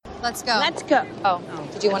Let's go. Let's go. Oh,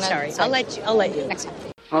 did you want to? Sorry, I'll let you. Next time.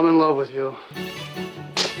 I'm in love with you.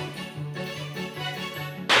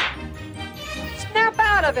 Snap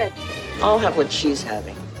out of it. I'll have what she's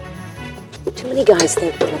having. Too many guys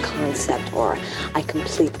think I'm a concept, or I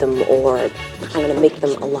complete them, or I'm gonna make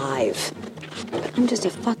them alive. But I'm just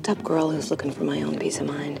a fucked up girl who's looking for my own peace of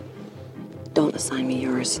mind. Don't assign me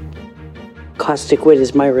yours. Caustic wit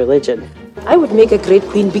is my religion. I would make a great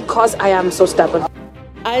queen because I am so stubborn.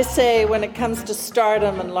 I say when it comes to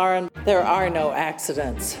stardom and Lauren, there are no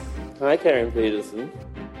accidents. Hi, Karen Peterson.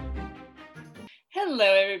 Hello,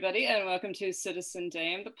 everybody, and welcome to Citizen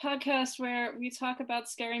Dame, the podcast where we talk about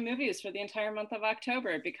scary movies for the entire month of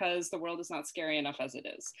October because the world is not scary enough as it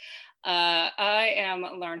is. I am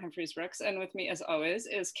Lauren Humphries Brooks, and with me, as always,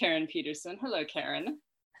 is Karen Peterson. Hello, Karen.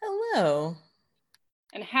 Hello.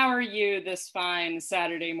 And how are you this fine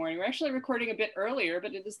Saturday morning? We're actually recording a bit earlier,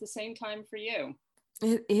 but it is the same time for you.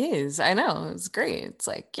 It is. I know. It's great. It's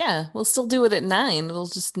like, yeah, we'll still do it at 9. It'll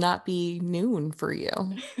just not be noon for you.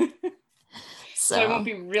 So I won't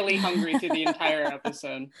be really hungry through the entire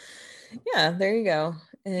episode. Yeah, there you go.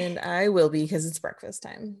 And I will be because it's breakfast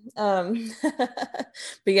time. But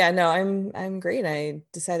yeah, no, I'm great. I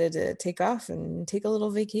decided to take off and take a little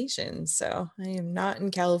vacation. So I am not in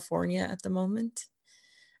California at the moment.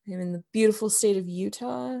 I'm in the beautiful state of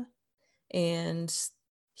Utah, and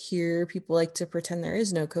here people like to pretend there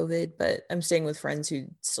is no COVID, but I'm staying with friends who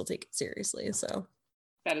still take it seriously. So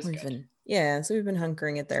that is good. So we've been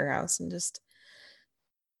hunkering at their house and just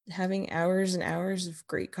having hours and hours of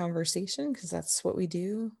great conversation because that's what we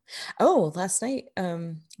do. Oh, last night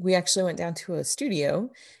we actually went down to a studio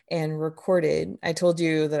and recorded. I told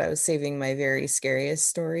you that I was saving my very scariest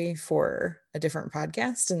story for a different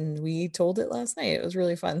podcast, and we told it last night. It was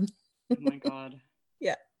really fun. Oh my god.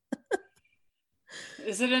 Yeah.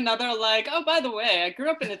 Is it another like, oh, by the way, I grew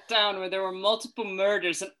up in a town where there were multiple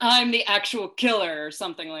murders and I'm the actual killer or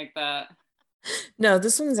something like that? No,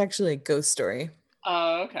 this one's actually a ghost story.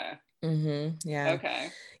 Oh, okay. Mm-hmm. Yeah. Okay.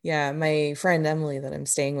 Yeah, my friend Emily that I'm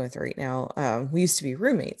staying with right now, we used to be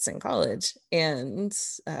roommates in college, and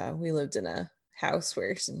we lived in a house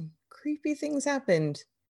where some creepy things happened,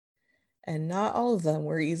 and not all of them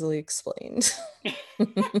were easily explained.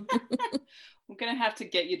 I'm gonna have to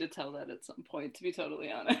get you to tell that at some point, to be totally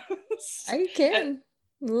honest. I can.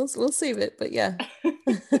 We'll save it, but yeah.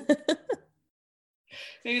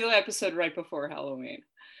 Maybe the episode right before Halloween.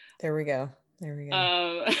 There we go.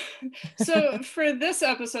 So for this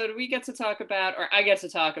episode, we get to talk about, or I get to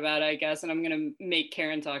talk about, I guess, and I'm going to make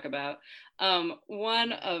Karen talk about,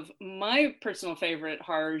 one of my personal favorite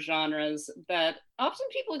horror genres that often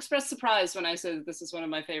people express surprise when I say that this is one of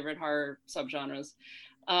my favorite horror subgenres.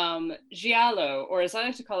 Giallo, or as I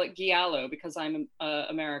like to call it, Giallo, because I'm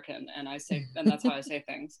American and that's how I say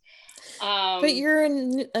things. But you're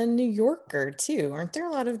a New Yorker too. Aren't there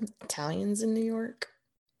a lot of Italians in New York?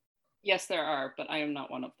 Yes, there are, but I am not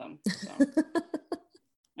one of them. So.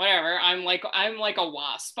 Whatever. I'm like a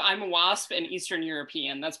wasp. I'm a wasp and Eastern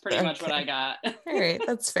European. That's pretty much what I got. All right,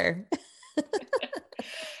 that's fair.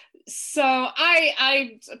 So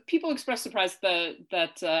I people express surprise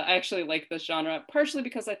that I actually like this genre, partially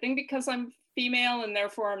because I'm female and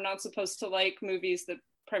therefore I'm not supposed to like movies that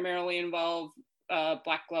primarily involve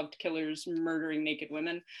black gloved killers murdering naked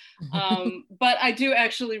women. But I do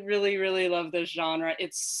actually really, really love this genre.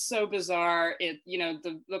 It's so bizarre.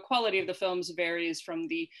 The quality of the films varies from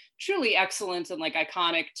the truly excellent and like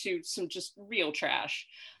iconic to some just real trash.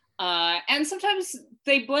 And sometimes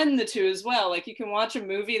they blend the two as well. Like you can watch a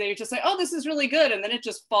movie that you're just like, oh, this is really good. And then it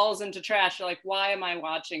just falls into trash. You're like, why am I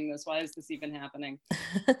watching this? Why is this even happening?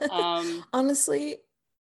 Honestly,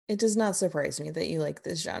 it does not surprise me that you like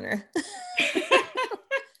this genre.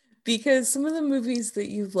 Because some of the movies that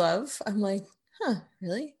you love, I'm like, huh,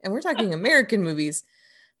 really? And we're talking American movies.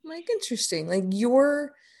 I'm like, interesting. Like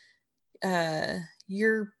your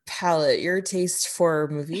palate, your taste for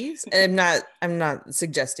movies. And I'm not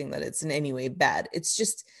suggesting that it's in any way bad. It's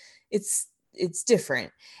just it's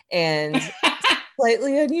different and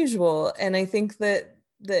slightly unusual. And I think that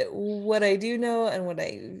what I do know and what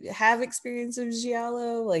I have experienced of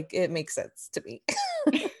Giallo, like it makes sense to me.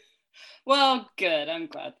 Well, good. I'm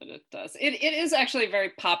glad that it does. It is actually a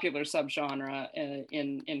very popular subgenre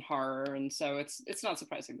in horror, and so it's not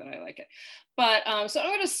surprising that I like it. But so I'm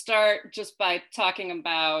going to start just by talking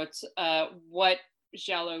about what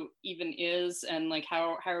Giallo even is and like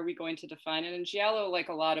how are we going to define it. And Giallo, like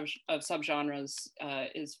a lot of subgenres,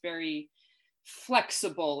 is very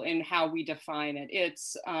flexible in how we define it.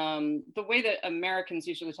 It's the way that Americans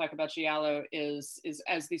usually talk about Giallo is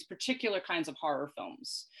as these particular kinds of horror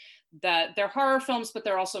films that they're horror films, but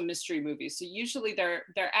they're also mystery movies. So usually they're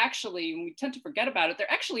actually, and we tend to forget about it, they're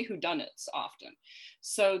actually whodunits often.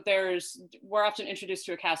 So we're often introduced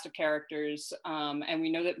to a cast of characters, and we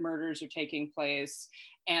know that murders are taking place.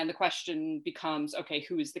 And the question becomes, okay,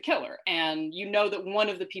 who is the killer? And you know that one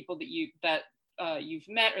of the people that you've met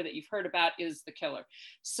or that you've heard about is the killer.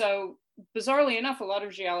 So bizarrely enough, a lot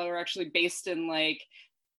of giallo are actually based in like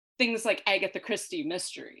things like Agatha Christie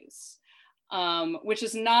mysteries. Which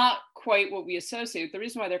is not quite what we associate. The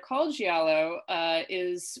reason why they're called giallo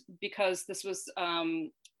is because this was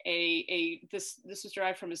this was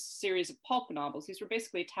derived from a series of pulp novels. These were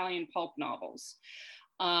basically Italian pulp novels,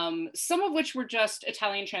 some of which were just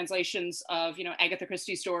Italian translations of, Agatha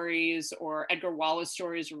Christie stories or Edgar Wallace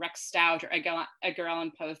stories, or Rex Stout or Edgar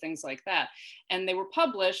Allan Poe, things like that. And they were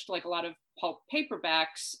published, like a lot of pulp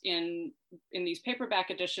paperbacks, in these paperback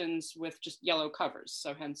editions with just yellow covers,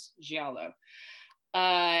 so hence giallo.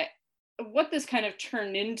 What this kind of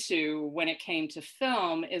turned into when it came to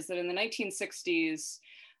film is that in the 1960s,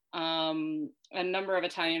 a number of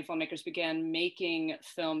Italian filmmakers began making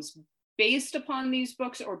films based upon these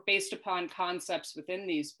books or based upon concepts within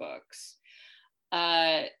these books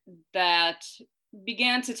that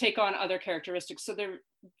began to take on other characteristics. So they're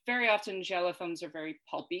very often, giallo films are very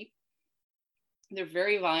pulpy. They're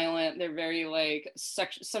very violent. They're very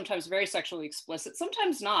sometimes very sexually explicit,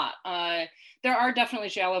 sometimes not. There are definitely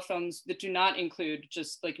giallo films that do not include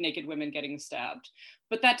just like naked women getting stabbed,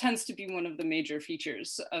 but that tends to be one of the major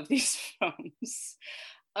features of these films.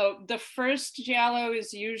 The first giallo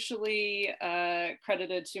is usually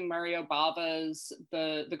credited to Mario Bava's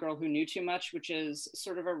The Girl Who Knew Too Much, which is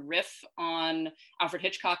sort of a riff on Alfred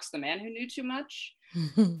Hitchcock's The Man Who Knew Too Much.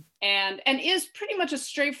 and is pretty much a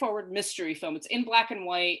straightforward mystery film. It's in black and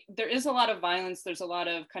white. There is a lot of violence. There's a lot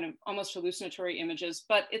of kind of almost hallucinatory images,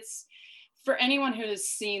 but it's, for anyone who has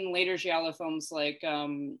seen later giallo films like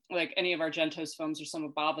any of Argento's films or some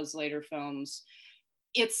of Bava's later films,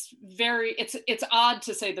 it's odd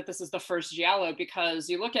to say that this is the first giallo, because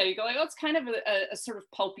you look at it, you go like, oh, it's kind of a sort of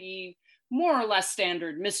pulpy, more or less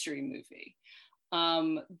standard mystery movie.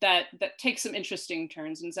 That takes some interesting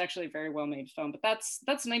turns, and it's actually a very well-made film. But that's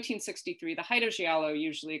 1963. The height of giallo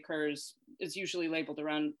is usually labeled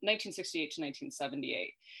around 1968 to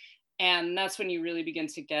 1978, and that's when you really begin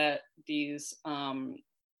to get these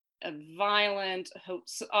violent,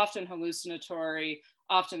 often hallucinatory,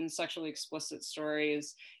 often sexually explicit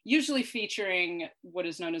stories, usually featuring what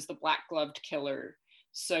is known as the black-gloved killer.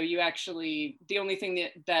 So you actually, the only thing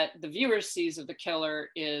that the viewer sees of the killer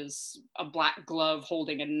is a black glove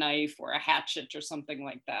holding a knife or a hatchet or something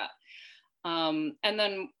like that. And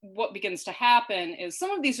then what begins to happen is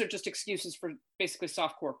some of these are just excuses for basically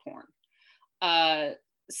softcore porn.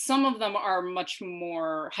 Some of them are much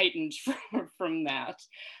more heightened from that.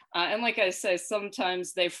 And like I say,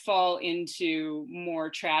 sometimes they fall into more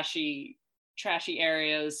trashy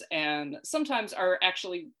areas, and sometimes are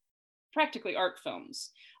actually practically art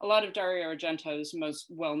films. A lot of Dario Argento's most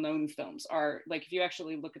well-known films are, like, if you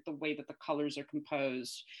actually look at the way that the colors are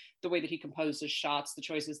composed, the way that he composes shots, the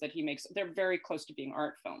choices that he makes, they're very close to being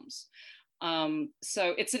art films.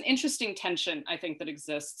 So it's an interesting tension, I think, that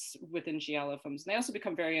exists within giallo films. And they also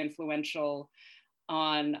become very influential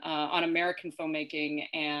on American filmmaking,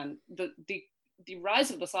 and the rise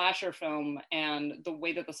of the slasher film and the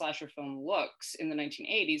way that the slasher film looks in the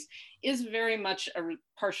 1980s is very much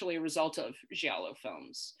partially a result of giallo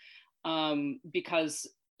films, because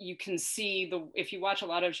you can see if you watch a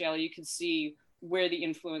lot of giallo, you can see where the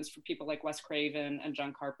influence for people like Wes Craven and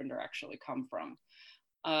John Carpenter actually come from.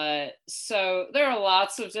 So there are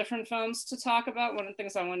lots of different films to talk about. One of the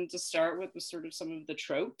things I wanted to start with was sort of some of the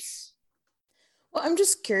tropes. Well, I'm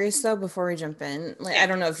just curious though, before we jump in, like, I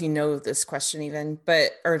don't know if you know this question even,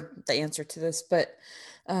 or the answer to this, but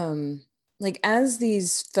like, as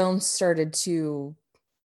these films started to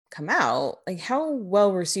come out, like, how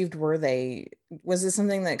well received were they? Was this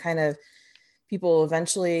something that kind of people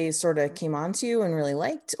eventually sort of came onto and really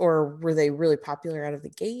liked, or were they really popular out of the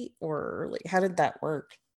gate, or like, how did that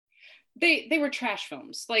work? They were trash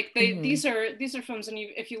films. Like these are films, and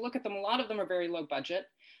if you look at them, a lot of them are very low budget.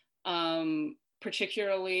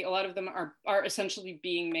 Particularly, a lot of them are essentially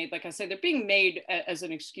being made, like I say, they're being made as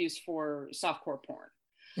an excuse for softcore porn.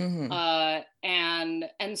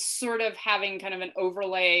 And sort of having kind of an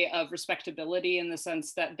overlay of respectability, in the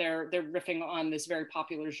sense that they're riffing on this very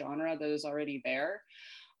popular genre that is already there.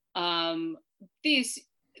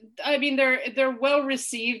 They're well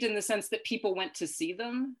received in the sense that people went to see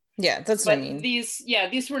them. Yeah, that's what I But mean.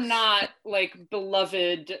 these were not like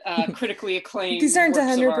beloved, critically acclaimed. These aren't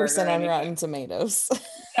works of 100% art or on anything. Rotten Tomatoes.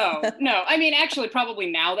 No. I mean, actually,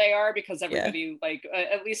 probably now they are, because Yeah. everybody like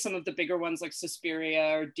at least some of the bigger ones like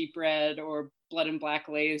Suspiria or Deep Red or Blood and Black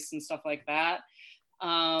Lace and stuff like that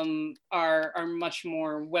are much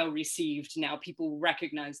more well received now. People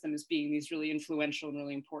recognize them as being these really influential and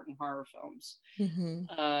really important horror films.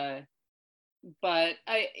 But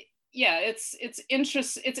it's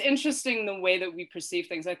interesting the way that we perceive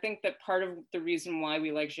things. I think that part of the reason why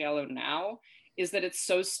we like giallo now is that it's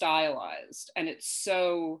so stylized and it's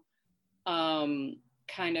so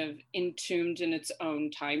kind of entombed in its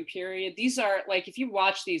own time period. These are like, if you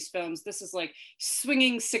watch these films, this is like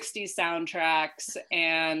swinging 60s soundtracks,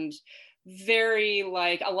 and very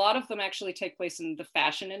like, a lot of them actually take place in the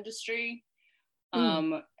fashion industry.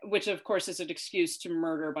 Which of course is an excuse to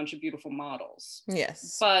murder a bunch of beautiful models.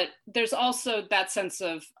 Yes. But there's also that sense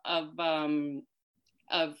of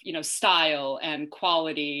style and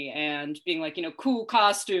quality and being like, cool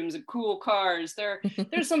costumes and cool cars.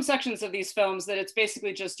 There's some sections of these films that it's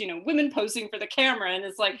basically just, women posing for the camera, and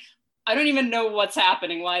it's like, I don't even know what's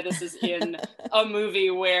happening, why this is in a movie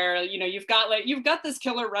where, you've got this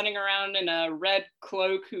killer running around in a red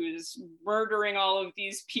cloak who's murdering all of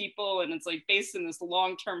these people, and it's like based in this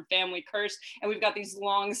long-term family curse. And we've got these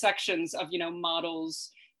long sections of, models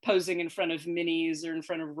posing in front of minis or in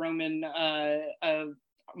front of Roman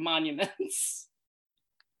monuments.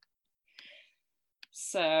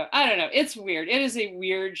 So I don't know, it's weird. It is a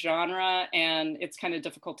weird genre, and it's kind of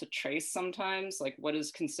difficult to trace sometimes, like what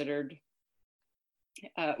is considered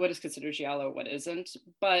giallo, what isn't.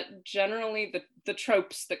 But generally the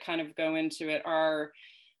tropes that kind of go into it are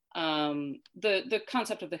the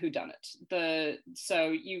concept of the whodunit. So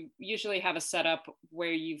you usually have a setup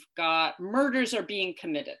where you've got murders are being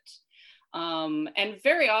committed. And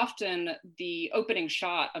very often the opening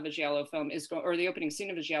shot of a giallo film or the opening scene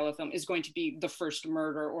of a giallo film is going to be the first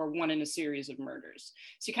murder or one in a series of murders.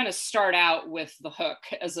 So you kind of start out with the hook,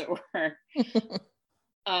 as it were,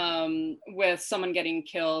 with someone getting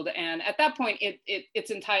killed. And at that point,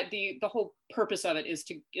 it's entire, the whole purpose of it is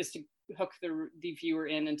to hook the viewer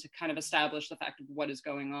in and to kind of establish the fact of what is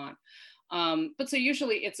going on. But so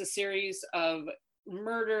usually it's a series of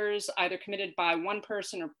murders either committed by one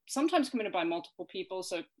person or sometimes committed by multiple people,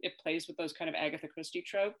 so it plays with those kind of Agatha Christie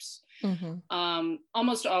tropes.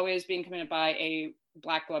 Almost always being committed by a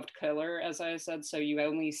black gloved killer, as I said, so you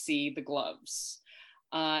only see the gloves.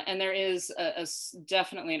 And there is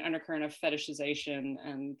definitely an undercurrent of fetishization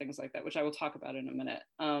and things like that, which I will talk about in a minute.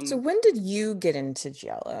 So when did you get into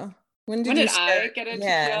giallo? When did I get into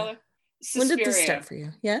giallo? When did this start for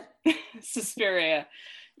you? Yeah. Suspiria.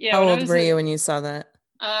 Yeah. How old were you when you saw that?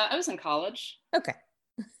 I was in college. Okay.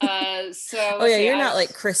 You're not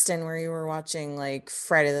like Kristen, where you were watching like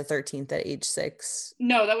Friday the 13th at age 6.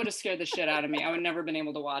 No, that would have scared the shit out of me. I would never been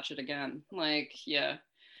able to watch it again. Like, yeah.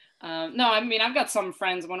 No, I mean, I've got some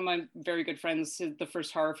friends. One of my very good friends, the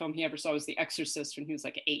first horror film he ever saw was The Exorcist when he was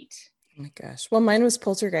like 8. Oh my gosh. Well, mine was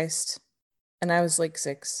Poltergeist, and I was like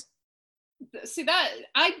 6. See,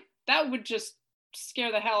 that would just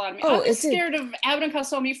scare the hell out of me. Oh, I was scared of Abbott and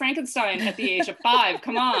Costello Meet Frankenstein at the age of 5.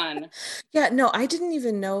 Come on. Yeah, no, I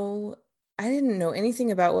didn't know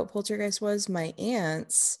anything about what Poltergeist was. My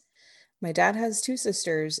dad has 2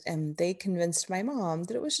 sisters, and they convinced my mom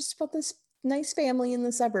that it was just about this nice family in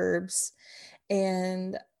the suburbs.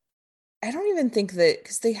 And I don't even think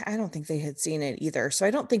that, I don't think they had seen it either. So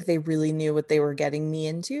I don't think they really knew what they were getting me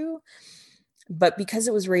into. But because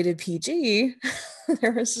it was rated PG,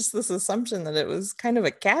 there was just this assumption that it was kind of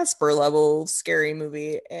a Casper level scary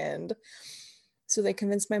movie. And so they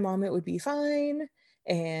convinced my mom it would be fine,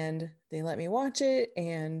 and they let me watch it.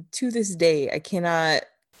 And to this day,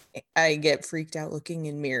 I get freaked out looking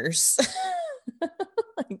in mirrors.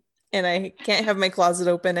 And I can't have my closet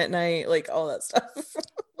open at night, like all that stuff.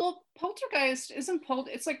 Well, Poltergeist it's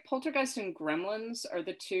like Poltergeist and Gremlins are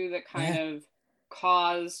the two that kind of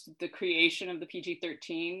caused the creation of the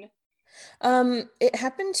PG-13. It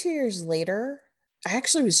happened 2 years later. I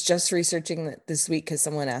actually was just researching that this week because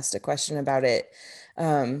someone asked a question about it.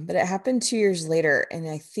 But it happened 2 years later, and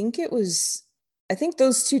I think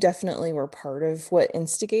those two definitely were part of what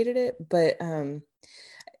instigated it. But in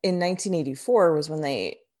 1984 was when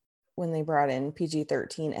they brought in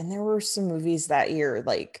PG-13, and there were some movies that year,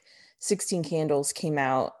 like 16 Candles came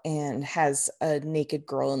out and has a naked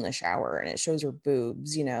girl in the shower, and it shows her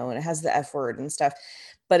boobs, and it has the F word and stuff,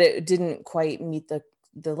 but it didn't quite meet the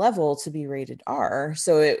level to be rated R,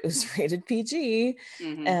 so it was rated PG,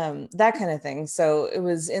 that kind of thing. So it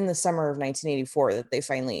was in the summer of 1984 that they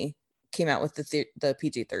finally came out with the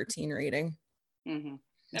PG-13 rating. Mm-hmm.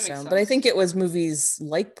 That makes So, sense. but I think it was movies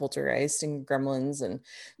like Poltergeist and Gremlins and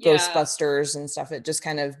Yeah. Ghostbusters and stuff. It just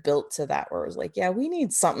kind of built to that where it was like, yeah, we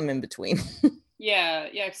need something in between. Yeah,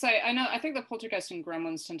 because I think the Poltergeist and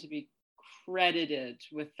Gremlins tend to be credited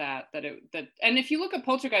with that and if you look at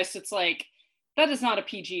Poltergeist, it's like that is not a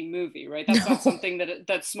PG movie, right? That's not something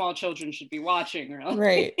that small children should be watching, really.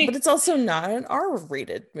 Right. But it's also not an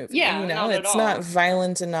R-rated movie. Yeah, not at it's all. not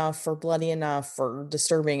violent enough or bloody enough or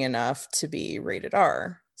disturbing enough to be rated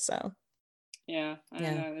R. So yeah, I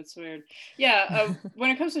don't know. It's weird. Yeah,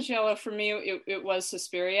 when it comes to Giallo, for me, it was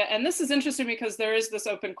Suspiria. And this is interesting because there is this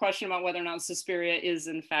open question about whether or not Suspiria is,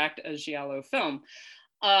 in fact, a Giallo film.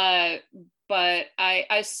 But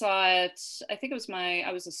I saw it, I think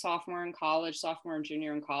I was a sophomore and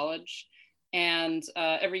junior in college. And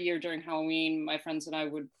every year during Halloween, my friends and I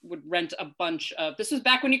would rent a bunch of, this was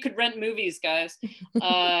back when you could rent movies, guys.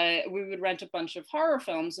 We would rent a bunch of horror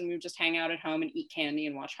films and we would just hang out at home and eat candy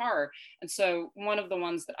and watch horror. And so one of the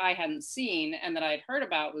ones that I hadn't seen and that I had heard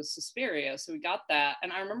about was Suspiria. So we got that.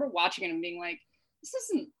 And I remember watching it and being like, this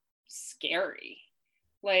isn't scary.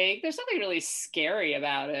 Like, there's nothing really scary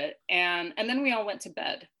about it. And then we all went to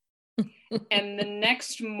bed. And the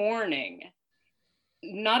next morning,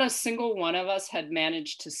 not a single one of us had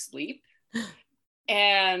managed to sleep.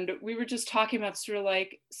 And we were just talking about this. We were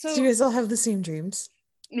like, so do you guys all have the same dreams?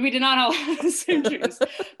 We did not all have the same dreams,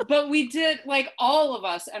 but we did, like, all of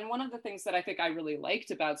us. And one of the things that I think I really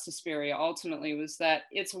liked about Suspiria ultimately was that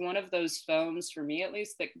it's one of those films, for me at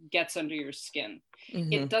least, that gets under your skin.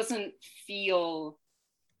 Mm-hmm. It doesn't feel,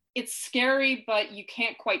 it's scary, but you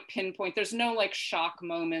can't quite pinpoint. There's no like shock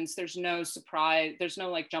moments. There's no surprise. There's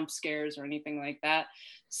no like jump scares or anything like that.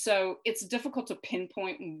 So it's difficult to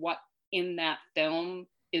pinpoint what in that film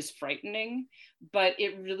is frightening, but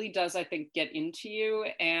it really does, I think, get into you.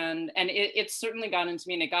 And it certainly got into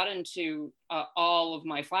me, and it got into all of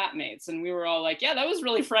my flatmates. And we were all like, yeah, that was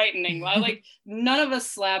really frightening. Like, none of us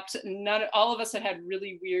slept. All of us had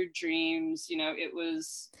really weird dreams. It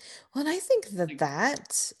was. Well, and I think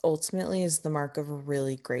that ultimately is the mark of a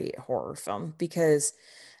really great horror film, because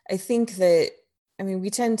I think that, we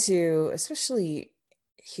tend to, especially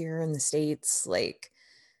here in the States, like,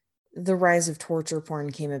 the rise of torture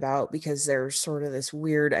porn came about because there's sort of this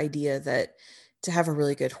weird idea that to have a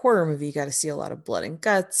really good horror movie, you got to see a lot of blood and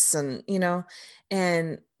guts, and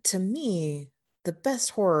and to me, the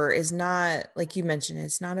best horror is not, like you mentioned,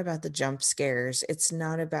 it's not about the jump scares. It's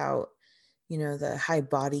not about, the high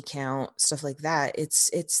body count, stuff like that. It's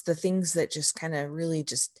the things that just kind of really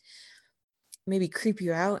just maybe creep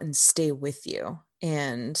you out and stay with you.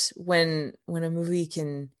 And when a movie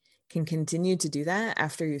can continue to do that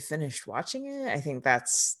after you finished watching it, I think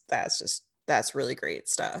that's really great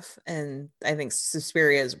stuff. And I think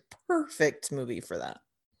Suspiria is a perfect movie for that.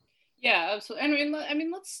 Yeah, absolutely.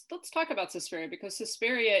 Let's talk about Suspiria, because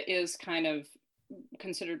Suspiria is kind of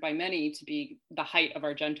considered by many to be the height of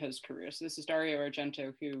Argento's career. So this is Dario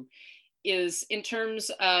Argento, who is, in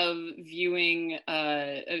terms of viewing,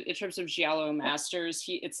 in terms of Giallo masters,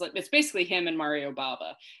 it's basically him and Mario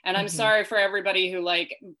Bava. And I'm sorry for everybody who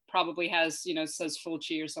like probably has, says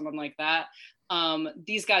Fulci or someone like that.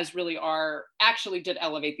 These guys really did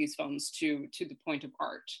elevate these films to the point of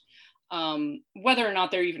art. Whether or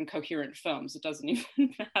not they're even coherent films, it doesn't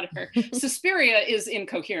even matter. Suspiria is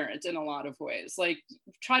incoherent in a lot of ways. Like,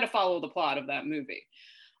 try to follow the plot of that movie.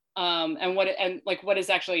 And what is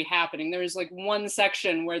actually happening. There's like one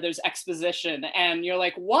section where there's exposition and you're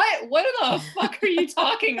like, what the fuck are you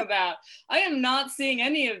talking about? I am not seeing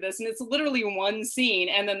any of this. And it's literally one scene,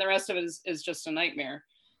 and then the rest of it is just a nightmare.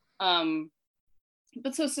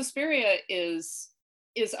 But so Suspiria is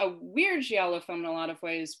a weird Giallo film in a lot of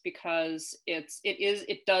ways, because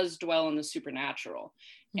it does dwell in the supernatural.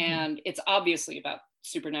 And it's obviously about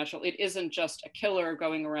supernatural. It isn't just a killer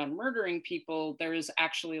going around murdering people. There is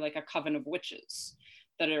actually like a coven of witches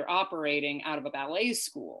that are operating out of a ballet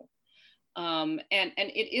school. And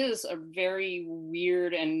it is a very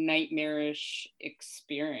weird and nightmarish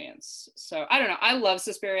experience. So I don't know. I love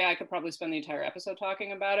Suspiria. I could probably spend the entire episode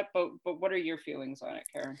talking about it, but what are your feelings on it,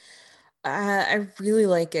 Karen? I really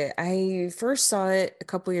like it. I first saw it a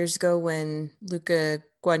couple years ago when Luca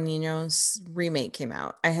Guadagnino's remake came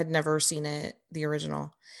out. I had never seen it, the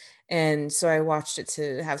original. And so I watched it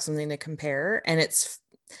to have something to compare. And it's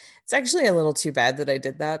actually a little too bad that I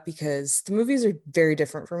did that, because the movies are very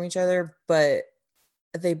different from each other, but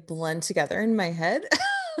they blend together in my head.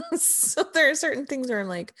 So there are certain things where I'm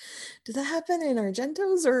like, did that happen in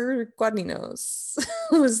Argento's or Guadagnino's?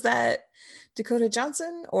 Was that Dakota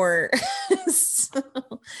Johnson or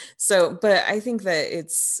but I think that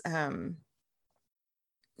it's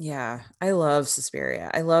yeah, I love Suspiria.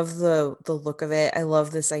 I love the look of it. I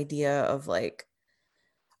love this idea of like,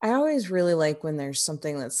 I always really like when there's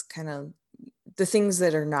something that's kind of the things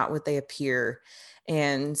that are not what they appear.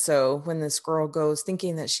 And so when this girl goes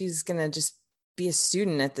thinking that she's going to just be a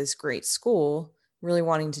student at this great school, really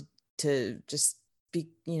wanting to just be,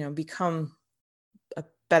 become a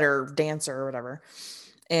better dancer or whatever.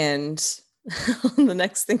 And the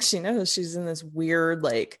next thing she knows, she's in this weird,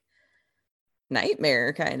 like,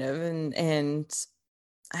 nightmare kind of. And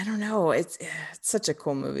I don't know. It's such a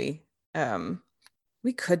cool movie.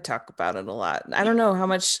 We could talk about it a lot. I don't know how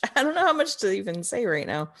much to even say right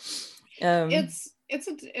now. In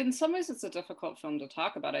some ways it's a difficult film to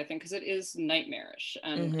talk about, I think, because it is nightmarish.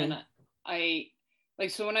 And I like,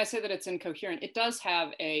 so when I say that it's incoherent, it does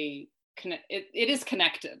have it is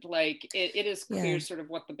connected. Like it is clear sort of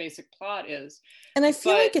what the basic plot is. And I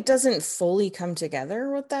feel like it doesn't fully come together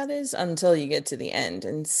what that is until you get to the end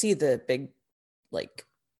and see the big, like,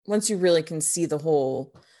 once you really can see the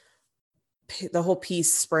whole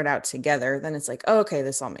piece spread out together, then it's like, oh, okay,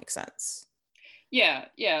 this all makes sense. Yeah,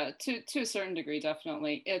 to a certain degree,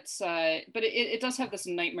 definitely. It's but it does have this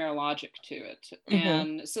nightmare logic to it.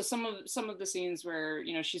 And so some of the scenes where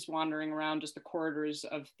she's wandering around just the corridors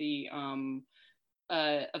of the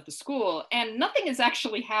school and nothing is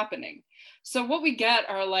actually happening. So what we get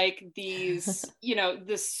are like these,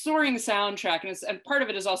 this soaring soundtrack, and part of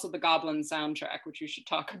it is also the Goblin soundtrack, which we should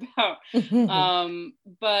talk about.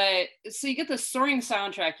 But so you get this soaring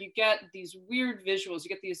soundtrack, you get these weird visuals, you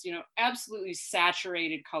get these, absolutely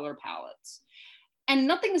saturated color palettes. And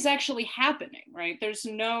nothing is actually happening, right? There's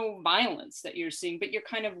no violence that you're seeing, but you're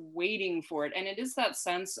kind of waiting for it. And it is that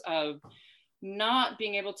sense of not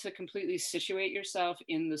being able to completely situate yourself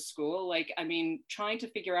in the school. Like, I mean, trying to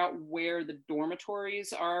figure out where the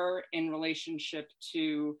dormitories are in relationship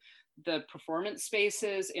to the performance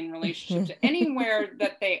spaces, in relationship to anywhere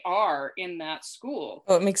that they are in that school.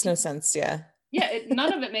 Oh, it makes no sense. Yeah. Yeah,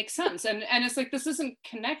 none of it makes sense. And it's like, this isn't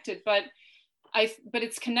connected, but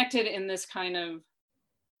it's connected in this kind of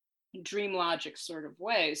dream logic sort of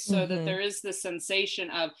way, so that there is this sensation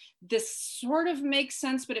of this sort of makes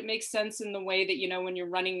sense, but it makes sense in the way that, when you're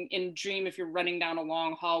running in dream, if you're running down a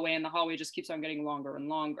long hallway and the hallway just keeps on getting longer and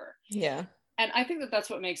longer. Yeah. And I think that that's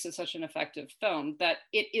what makes it such an effective film, that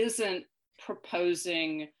it isn't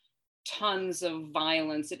proposing tons of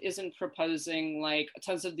violence, it isn't proposing like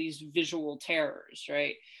tons of these visual terrors,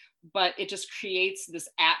 right? But it just creates this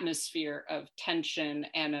atmosphere of tension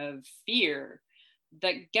and of fear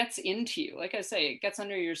that gets into you. Like I say, it gets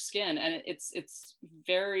under your skin, and it's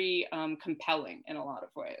very compelling in a lot of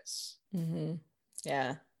ways.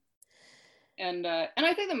 Yeah. And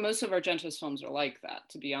I think that most of Argento's films are like that,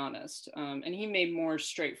 to be honest. And he made more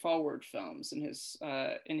straightforward films in his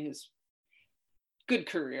good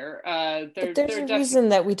career. But there's a reason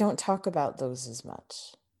that we don't talk about those as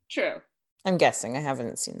much. True. I'm guessing. I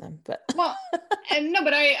haven't seen them, but well, and no,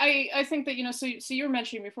 but I think that so you were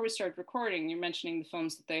mentioning before we started recording, you're mentioning the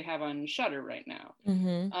films that they have on Shudder right now.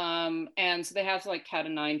 And so they have like Cat o'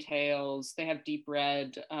 Nine Tails, they have Deep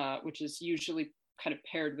Red, which is usually kind of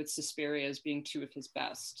paired with Suspiria as being two of his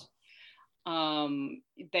best.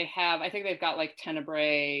 They have, I think they've got like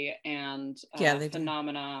Tenebrae and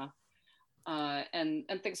Phenomena. And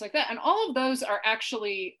things like that, and all of those are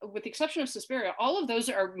actually, with the exception of Suspiria, all of those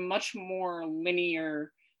are much more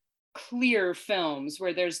linear, clear films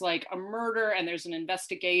where there's like a murder and there's an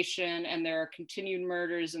investigation and there are continued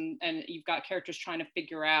murders, and you've got characters trying to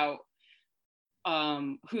figure out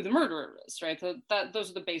who the murderer is, right? Those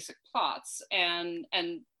are the basic plots, and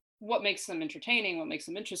what makes them entertaining, what makes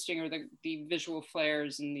them interesting, are the visual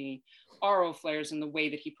flares and the aural flares and the way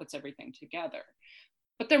that he puts everything together.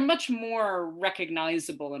 But they're much more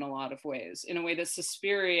recognizable in a lot of ways, in a way that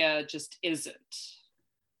Suspiria just isn't.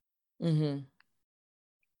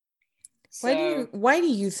 So, why do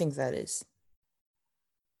you think that is?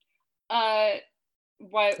 Why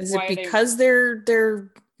is it because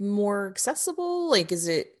they're more accessible? Like, is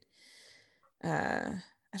it? I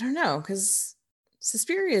don't know, because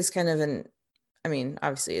Suspiria is kind of I mean,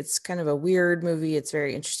 obviously, it's kind of a weird movie. It's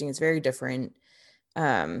very interesting. It's very different.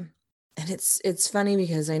 And it's funny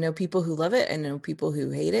because I know people who love it. I know people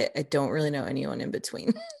who hate it. I don't really know anyone in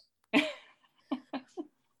between.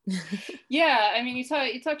 Yeah, I mean, you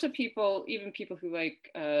talk to people, even people who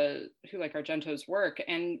like Argento's work,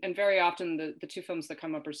 and very often the two films that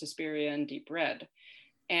come up are Suspiria and Deep Red.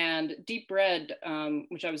 And Deep Red,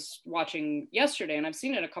 which I was watching yesterday, and I've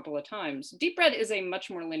seen it a couple of times. Deep Red is a much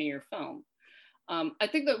more linear film. I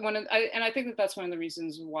think that I think that that's one of the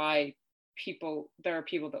reasons why there are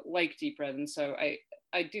people that like Deep Red, and so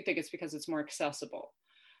I do think it's because it's more accessible,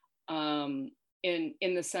 in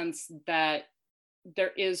the sense that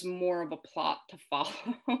there is more of a plot to follow.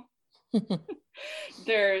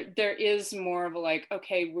 there is more of a like,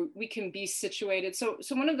 okay, we can be situated. So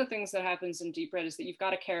one of the things that happens in Deep Red is that you've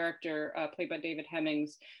got a character played by David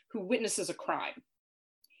Hemmings who witnesses a crime,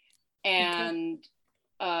 and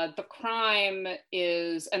the crime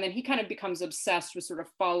is, and then he kind of becomes obsessed with sort of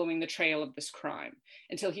following the trail of this crime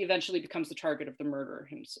until he eventually becomes the target of the murderer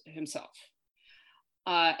himself.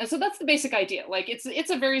 And so that's the basic idea. Like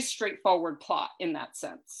it's a very straightforward plot in that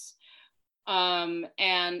sense. And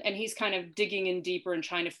he's kind of digging in deeper and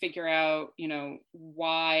trying to figure out, you know,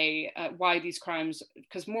 why these crimes,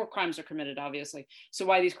 because more crimes are committed, obviously. So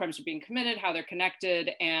why these crimes are being committed, how they're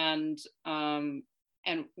connected, and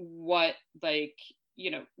what, like, you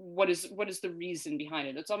know, what is the reason behind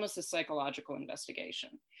it. It's almost a psychological investigation.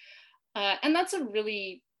 And that's a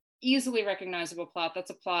really easily recognizable plot. That's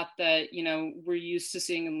a plot that, you know, we're used to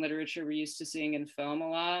seeing in literature, we're used to seeing in film a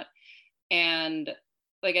lot. And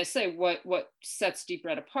like I say, what sets Deep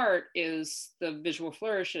Red apart is the visual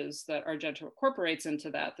flourishes that Argento incorporates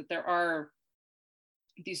into that there are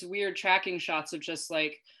these weird tracking shots of just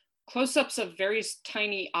like close-ups of very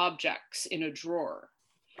tiny objects in a drawer.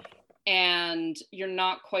 And you're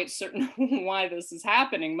not quite certain why this is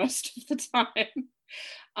happening most of the time.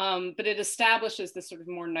 But it establishes this sort of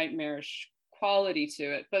more nightmarish quality to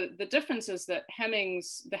it. But the difference is that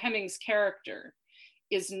the Hemmings character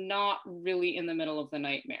is not really in the middle of the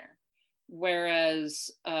nightmare, whereas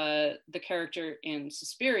the character in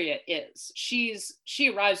Suspiria is. She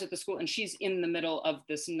arrives at the school and she's in the middle of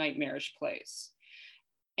this nightmarish place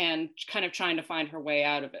and kind of trying to find her way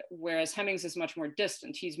out of it, whereas Hemmings is much more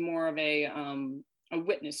distant. He's more of a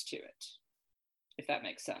witness to it, if that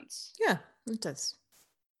makes sense. Yeah, it does.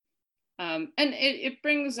 And it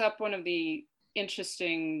brings up one of the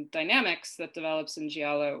interesting dynamics that develops in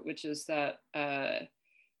Giallo, which is that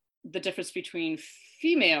the difference between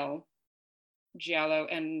female Giallo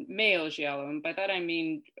and male Giallo. And by that I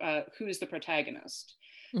mean who's the protagonist.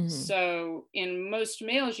 Mm-hmm. So in most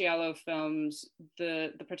male Giallo films,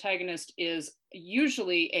 the protagonist is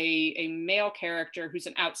usually a male character who's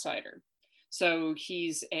an outsider. So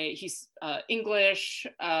he's English,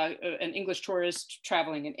 an English tourist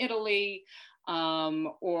traveling in Italy,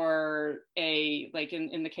 or like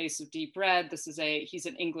in the case of Deep Red, he's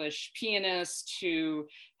an English pianist who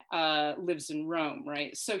lives in Rome,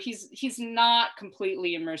 right? So he's not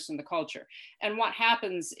completely immersed in the culture. And what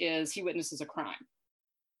happens is he witnesses a crime.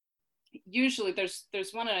 Usually there's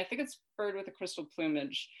one, and I think it's Bird with a Crystal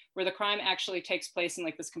Plumage, where the crime actually takes place in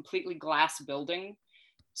like this completely glass building.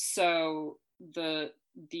 So the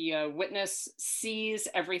witness sees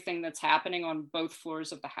everything that's happening on both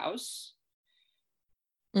floors of the house.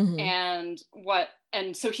 Mm-hmm.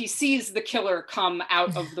 And so he sees the killer come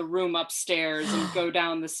out of the room upstairs and go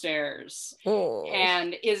down the stairs. Oh.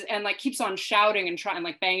 and like keeps on shouting and trying,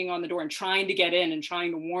 like banging on the door and trying to get in and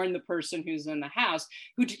trying to warn the person who's in the house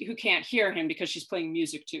who can't hear him because she's playing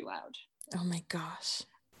music too loud. Oh my gosh.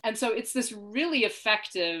 And so it's this really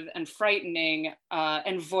effective and frightening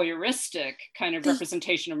and voyeuristic kind of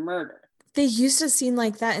representation of murder. They used a scene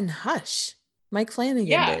like that in Hush. Mike Flanagan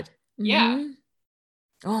did. Mm-hmm. Yeah.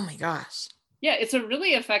 Oh my gosh. Yeah, it's a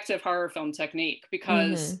really effective horror film technique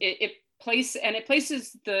because it places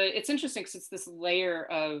it's interesting because it's this layer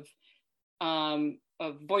of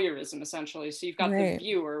voyeurism essentially. So you've got the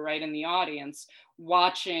viewer, right, in the audience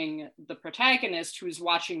watching the protagonist who's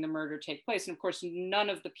watching the murder take place. And of course,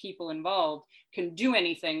 none of the people involved can do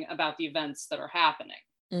anything about the events that are happening.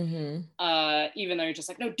 Mm-hmm. Even though you're just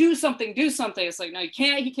like, no, do something. It's like, no,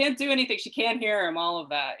 he can't do anything. She can't hear him, all of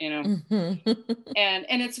that, you know? Mm-hmm. and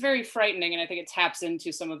it's very frightening. And I think it taps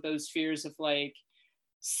into some of those fears of like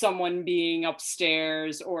someone being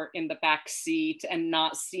upstairs or in the back seat and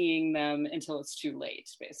not seeing them until it's too late,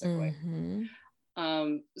 basically. Mm-hmm.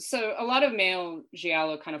 So a lot of male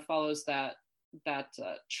giallo kind of follows that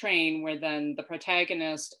train where then the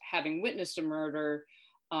protagonist, having witnessed a murder,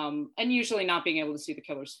 and usually not being able to see the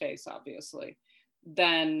killer's face, obviously,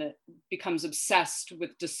 then becomes obsessed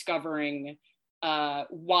with discovering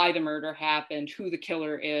why the murder happened, who the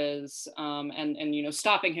killer is, and you know,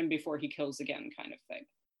 stopping him before he kills again, kind of thing.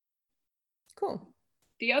 Cool.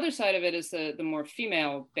 The other side of it is the more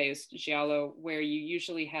female-based giallo, where you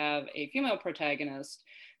usually have a female protagonist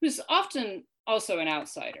who's often also an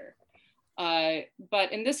outsider.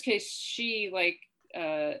 But in this case, she, like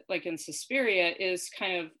in Suspiria, is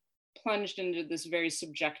kind of plunged into this very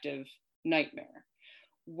subjective nightmare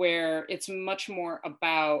where it's much more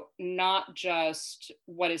about not just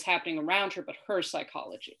what is happening around her, but her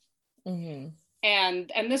psychology. Mm-hmm.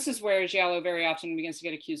 And this is where Giallo very often begins to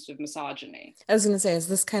get accused of misogyny. I was going to say, is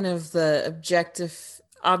this kind of the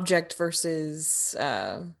object versus,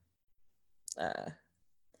 yeah,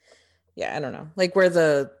 I don't know, like where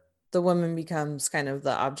the woman becomes kind of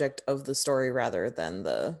the object of the story rather than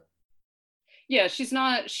the. Yeah, she's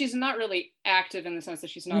not really active in the sense that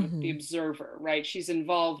she's not Mm-hmm. the observer, right? She's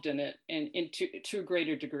involved in it to a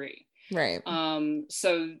greater degree. Right.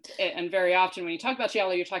 So, and very often when you talk about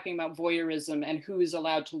Giallo, you're talking about voyeurism and who is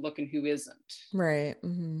allowed to look and who isn't. Right.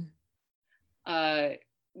 Mm-hmm.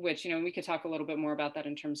 Which, you know, we could talk a little bit more about that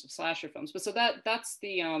in terms of slasher films. But so that's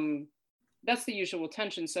the usual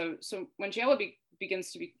tension. So when Giallo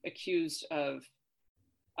begins to be accused of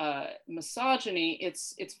misogyny,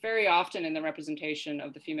 it's very often in the representation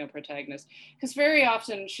of the female protagonist, because very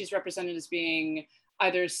often she's represented as being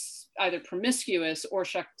either promiscuous or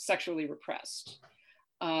sexually repressed,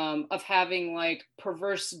 of having like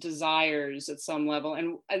perverse desires at some level,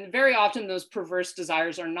 and very often those perverse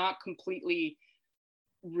desires are not completely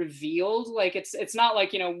revealed. Like it's not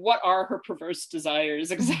like, you know, what are her perverse desires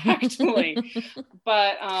exactly,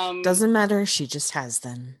 but doesn't matter, she just has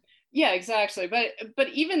them. Yeah, exactly. But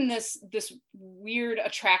even this weird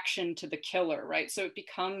attraction to the killer, right? So it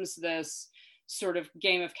becomes this sort of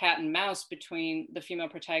game of cat and mouse between the female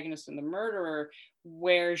protagonist and the murderer,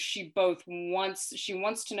 where she wants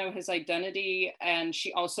to know his identity, and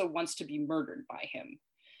she also wants to be murdered by him.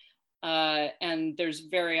 And there's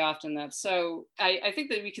very often that. So I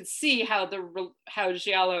think that we could see how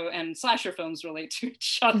Giallo and slasher films relate to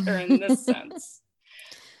each other in this sense.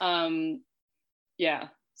 Yeah.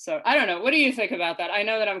 So I don't know. What do you think about that? I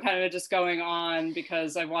know that I'm kind of just going on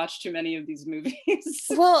because I've watched too many of these movies.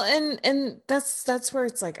 Well, and that's where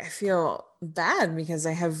it's like I feel bad because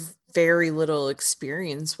I have very little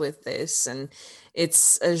experience with this, and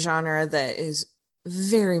it's a genre that is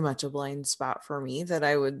very much a blind spot for me that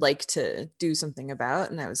I would like to do something about,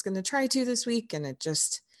 and I was going to try to this week, and it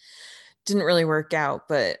just didn't really work out.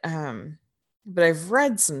 But I've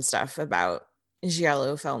read some stuff about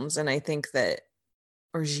Giallo films, and I think that,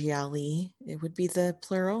 or Gialli, it would be the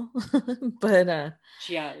plural, but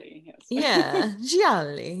Gialli, yes. Yeah,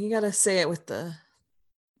 Gialli. You gotta say it with the.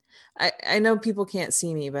 I know people can't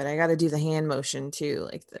see me, but I gotta do the hand motion too,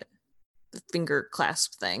 like the finger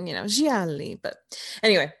clasp thing, you know, Gialli. But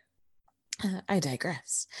anyway, I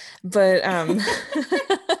digress. But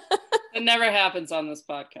it never happens on this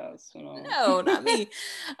podcast. You know? No, not me.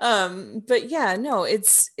 But yeah, no,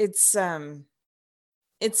 it's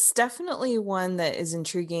definitely one that is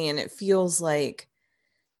intriguing, and it feels like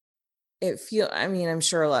I mean, I'm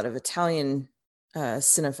sure a lot of Italian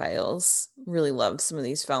cinephiles really loved some of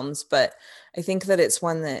these films, but I think that it's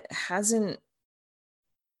one that hasn't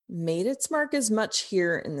made its mark as much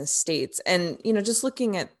here in the States. And, you know, just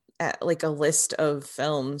looking at like a list of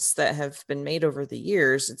films that have been made over the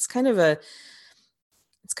years, it's kind of a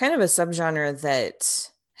subgenre that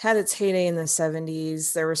had its heyday in the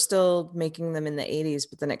 70s. They were still making them in the 80s,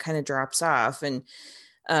 but then it kind of drops off.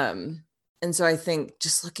 And so I think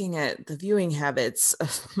just looking at the viewing habits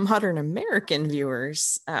of modern American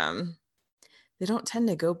viewers, they don't tend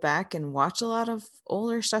to go back and watch a lot of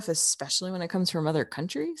older stuff, especially when it comes from other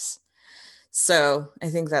countries. So I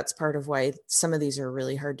think that's part of why some of these are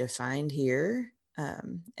really hard to find here,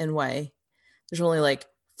 and why there's only like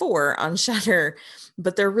 4 on Shudder,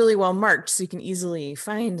 but they're really well marked, so you can easily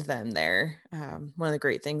find them there. One of the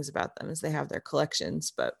great things about them is they have their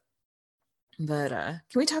collections. But can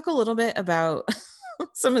we talk a little bit about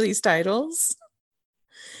some of these titles?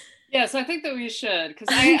 Yes, I think that we should, because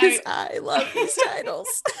I love these titles.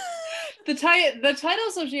 The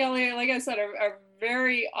titles of Gialli, like I said, are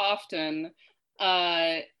very often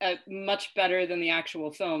much better than the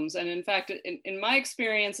actual films. And in fact, in my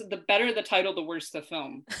experience, the better the title, the worse the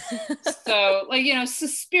film. So, like, you know,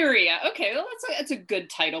 Suspiria. Okay, well, that's a good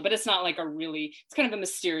title, but it's not like it's kind of a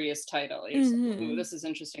mysterious title. It's, ooh, this is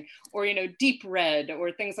interesting. Or, you know, Deep Red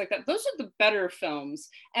or things like that. Those are the better films.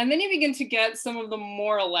 And then you begin to get some of the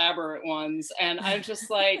more elaborate ones. And I'm just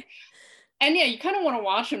like, and yeah, you kind of want to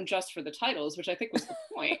watch them just for the titles, which I think was the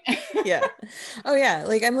point. Yeah. Oh yeah.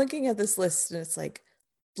 Like I'm looking at this list and it's like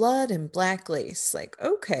Blood and Black Lace. Like,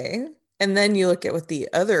 okay. And then you look at what the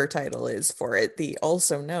other title is for it, the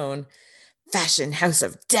also known Fashion House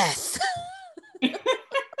of Death.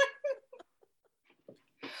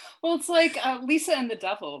 Well, it's like Lisa and the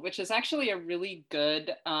Devil, which is actually a really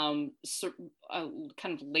good kind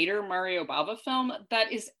of later Mario Bava film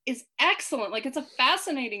that is excellent. Like, it's a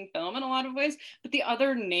fascinating film in a lot of ways, but the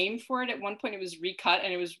other name for it, at one point it was recut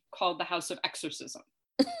and it was called The House of Exorcism.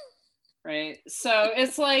 Right? So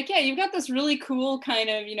it's like, yeah, you've got this really cool kind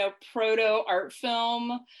of, proto art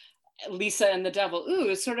film, Lisa and the Devil. Ooh,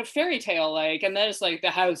 it's sort of fairy tale like, and then it's like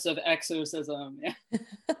The House of Exorcism. Yeah.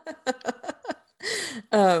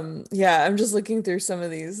 Yeah, I'm just looking through some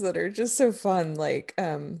of these that are just so fun. Like,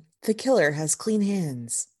 The Killer Has Clean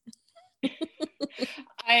Hands.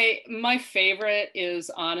 My favorite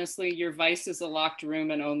is honestly, Your Vice is a Locked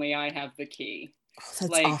Room and Only I Have the Key. Oh,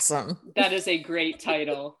 that's awesome. That is a great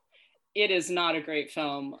title. It is not a great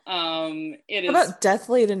film. How about Death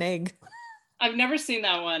Laid an Egg? I've never seen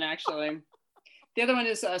that one, actually. The other one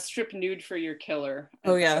is Strip Nude for Your Killer.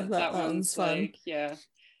 Oh yeah, that one's fun. Like, yeah.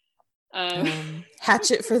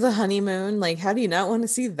 Hatchet for the Honeymoon. Like, how do you not want to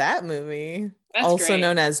see that movie? That's also great.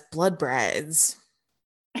 known as Blood Brides.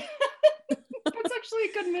 That's actually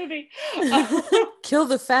a good movie. Kill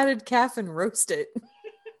the fatted calf and roast it.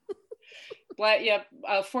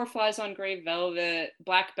 Four Flies on Grey Velvet,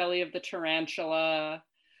 Black Belly of the Tarantula.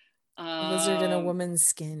 Lizard in a Woman's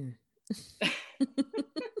Skin. It's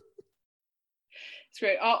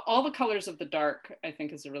great. All the Colors of the Dark, I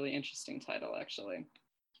think, is a really interesting title, actually.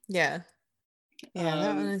 Yeah. Yeah,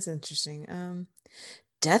 that one is interesting.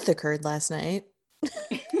 Death Occurred Last Night.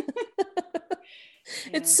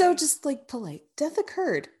 It's so just like polite. Death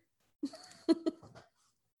occurred.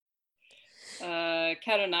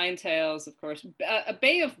 Cat o' Nine Tails, of course. A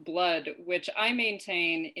Bay of Blood, which I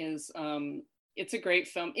maintain is it's a great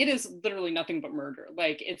film. It is literally nothing but murder.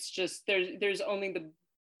 Like, it's just there's only the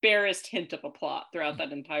barest hint of a plot throughout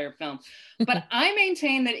that entire film. But I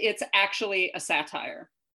maintain that it's actually a satire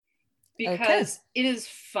because it is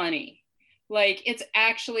funny. Like, it's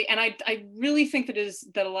actually, and I really think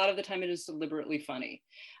that a lot of the time it is deliberately funny.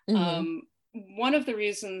 Mm-hmm. One of the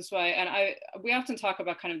reasons why, and we often talk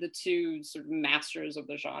about kind of the two sort of masters of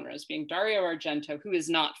the genres being Dario Argento, who is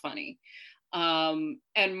not funny, and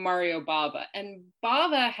Mario Bava. And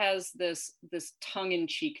Bava has this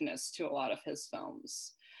tongue-in-cheekness to a lot of his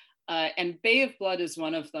films. And Bay of Blood is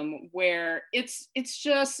one of them, where it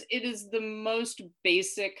is the most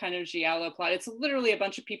basic kind of giallo plot. It's literally a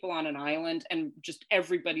bunch of people on an island and just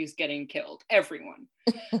everybody's getting killed, everyone,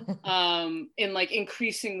 in like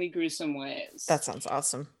increasingly gruesome ways. That sounds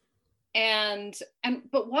awesome.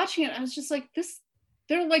 But watching it, I was just like,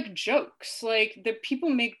 they're like jokes. Like, the people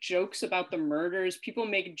make jokes about the murders, people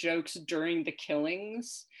make jokes during the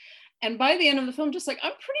killings. And by the end of the film, just like,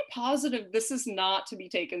 I'm pretty positive this is not to be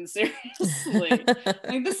taken seriously.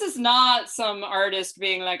 Like, this is not some artist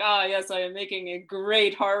being like, oh, yes, I am making a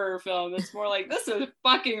great horror film. It's more like, this is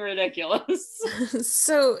fucking ridiculous.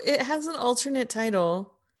 So it has an alternate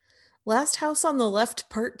title, Last House on the Left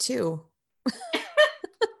Part 2.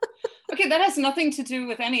 Okay, that has nothing to do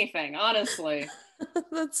with anything, honestly.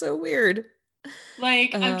 That's so weird.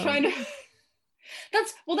 Like, I'm trying to...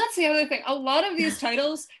 That's the other thing. A lot of these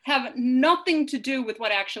titles have nothing to do with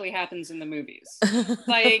what actually happens in the movies.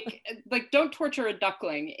 Like Don't Torture a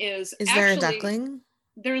Duckling is there a duckling?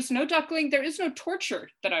 There is no duckling. There is no torture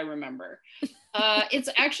that I remember. It's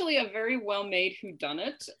actually a very well-made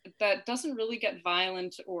whodunit that doesn't really get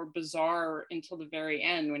violent or bizarre until the very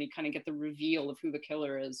end, when you kind of get the reveal of who the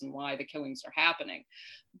killer is and why the killings are happening.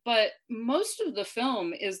 But most of the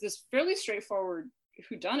film is this fairly straightforward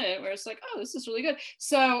whodunit where it's like, oh, this is really good.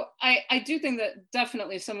 So I do think that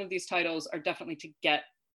definitely some of these titles are definitely to get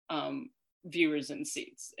viewers in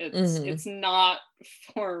seats. It's not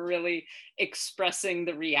for really expressing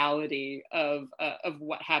the reality of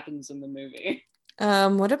what happens in the movie.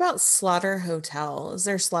 What about Slaughter Hotel? Is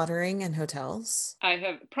there slaughtering in hotels? I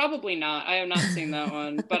have probably not. I have not seen that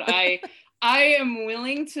one, but I am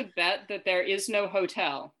willing to bet that there is no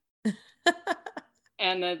hotel.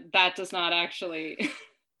 And that does not actually,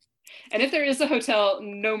 and if there is a hotel,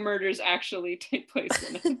 no murders actually take place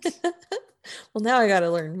in it. Well, now I got to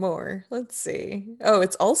learn more. Let's see. Oh,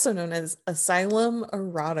 it's also known as Asylum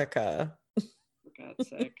Erotica. For God's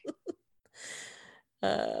sake.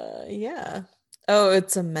 Yeah. Oh,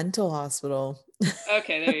 it's a mental hospital.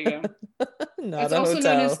 Okay, there you go. Not a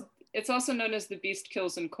hotel. It's also known as The Beast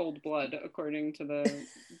Kills in Cold Blood, according to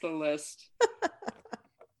the list.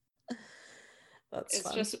 That's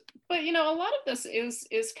fun. Just, but a lot of this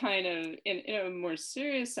is kind of in a more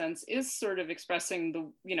serious sense is sort of expressing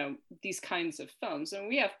the these kinds of films. And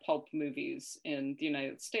we have pulp movies in the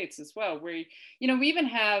United States as well, where we even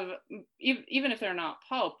have, even if they're not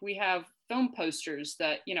pulp, we have film posters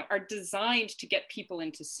that, you know, are designed to get people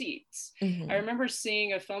into seats. I remember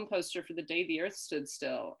seeing a film poster for The Day the Earth Stood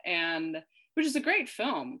Still, and which is a great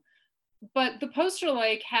film, but the poster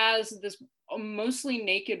like has this mostly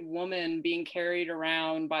naked woman being carried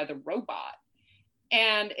around by the robot.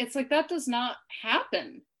 And it's like, that does not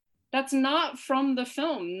happen. That's not from the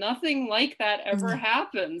film. Nothing like that ever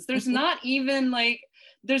happens. There's not even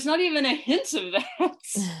a hint of that.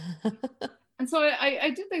 And so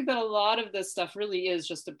I do think that a lot of this stuff really is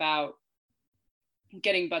just about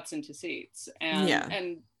getting butts into seats.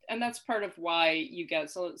 And that's part of why you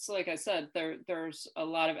get, so like I said, there's a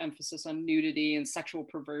lot of emphasis on nudity and sexual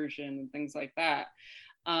perversion and things like that.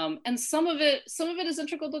 And some of it is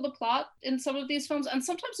integral to the plot in some of these films, and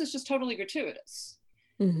sometimes it's just totally gratuitous.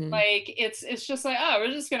 Like it's just like, oh,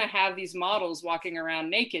 we're just gonna have these models walking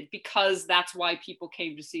around naked because that's why people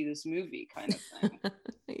came to see this movie, kind of thing.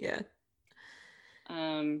 Yeah.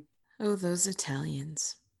 Oh, those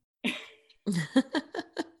Italians. But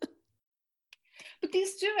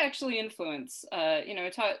these do actually influence, you know,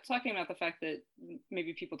 talking about the fact that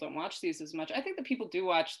maybe people don't watch these as much. I think that people do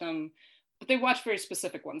watch them, but they watch very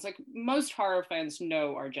specific ones. Like most horror fans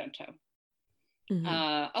know Argento.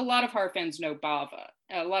 A lot of horror fans know Bava.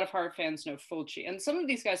 A lot of horror fans know Fulci. And some of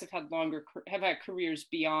these guys have had careers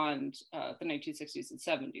beyond the 1960s and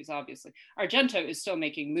 70s, obviously. Argento is still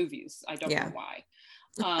making movies. I don't know why.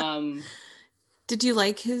 Did you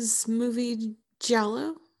like his movie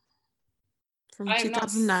Giallo from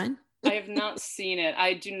 2009? I have not seen it.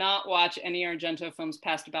 I do not watch any Argento films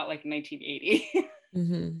past about like 1980.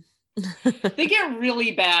 They get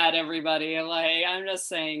really bad, everybody. Like, I'm just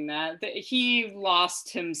saying that he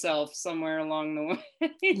lost himself somewhere along the way.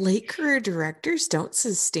 Late career directors don't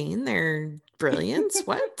sustain their brilliance.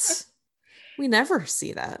 What? We never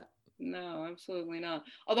see that. No, absolutely not.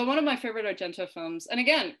 Although one of my favorite Argento films, and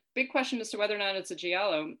again, big question as to whether or not it's a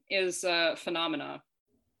giallo, is Phenomena,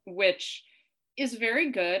 which is very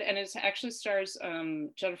good, and it actually stars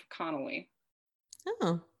Jennifer Connelly.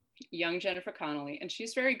 Oh. Young Jennifer Connelly, and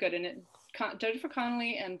she's very good in it. Jennifer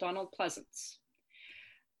Connelly and Donald Pleasance.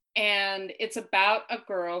 And it's about a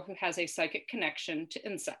girl who has a psychic connection to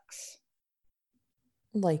insects.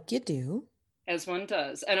 Like you do. As one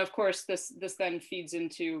does. And of course, this then feeds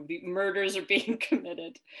into the murders are being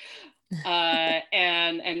committed.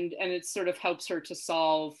 And it sort of helps her to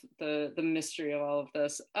solve the mystery of all of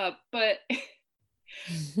this. But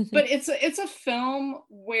it's a film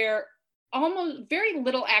where almost very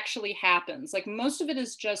little actually happens. Like most of it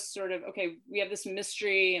is just sort of, okay, we have this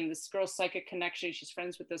mystery and this girl's psychic connection. She's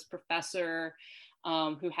friends with this professor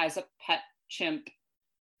who has a pet chimp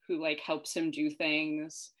who like helps him do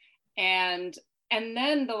things. And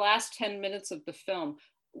then the last 10 minutes of the film,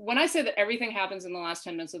 when I say that everything happens in the last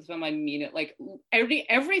 10 minutes of the film, I mean it. Like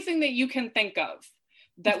everything that you can think of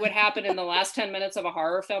that would happen in the last 10 minutes of a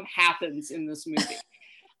horror film happens in this movie.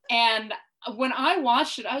 And when I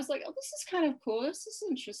watched it, I was like, oh, this is kind of cool. This is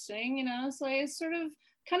interesting. You know, it's like, it's sort of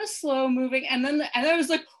kind of slow moving. And then I was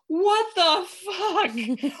like, what the fuck?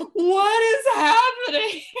 What is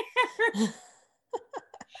happening here?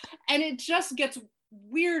 And it just gets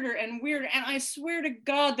weirder and weirder. And I swear to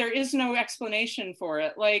God, there is no explanation for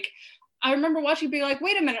it. Like, I remember watching it, being like,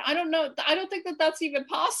 wait a minute, I don't know. I don't think that that's even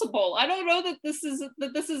possible. I don't know that this is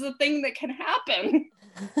a thing that can happen.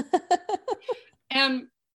 And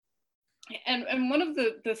one of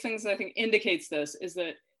the things that I think indicates this is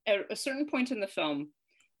that at a certain point in the film,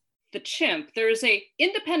 the chimp, there is a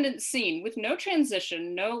independent scene with no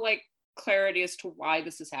transition, no like clarity as to why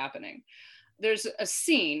this is happening. There's a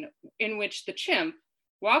scene in which the chimp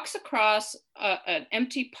walks across an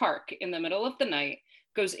empty park in the middle of the night,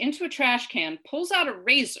 goes into a trash can, pulls out a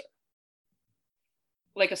razor,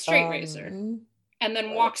 like a straight razor, and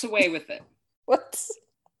then walks away with it. What?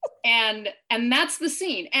 And that's the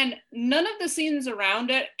scene, and none of the scenes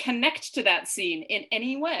around it connect to that scene in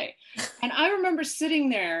any way. And I remember sitting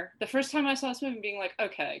there the first time I saw this movie being like,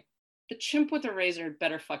 okay, the chimp with a razor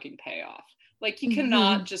better fucking pay off. Like, you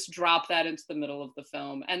cannot just drop that into the middle of the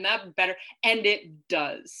film, and it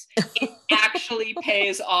does. It actually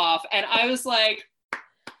pays off. And I was like,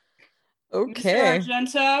 okay, Mr.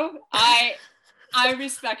 Argento, I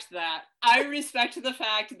respect that. I respect the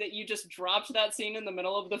fact that you just dropped that scene in the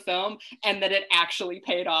middle of the film and that it actually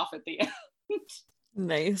paid off at the end.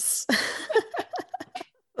 Nice.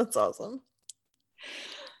 That's awesome.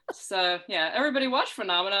 So yeah, everybody watch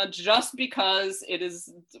Phenomena just because it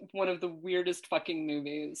is one of the weirdest fucking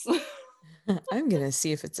movies. I'm gonna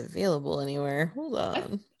see if it's available anywhere. Hold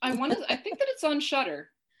on. I think that it's on Shudder.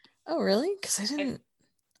 Oh really? Because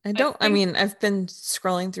I mean, I've been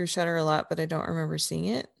scrolling through Shudder a lot, but I don't remember seeing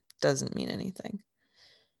it. doesn't mean anything.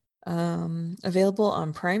 Available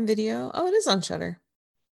on Prime Video. Oh, it is on Shudder.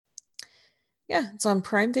 Yeah, it's on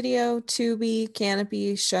Prime Video, Tubi,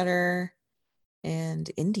 Canopy, Shudder, and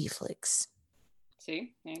IndieFlix.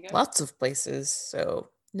 See, there you go. Lots of places, so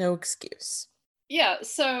no excuse. Yeah,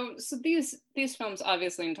 so these films,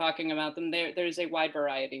 obviously, in talking about them, there's a wide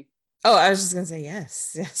variety. Oh, I was just gonna say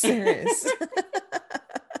yes, there is.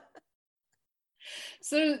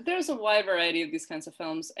 So there's a wide variety of these kinds of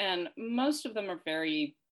films, and most of them are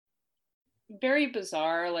very, very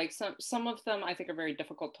bizarre. Like some of them I think are very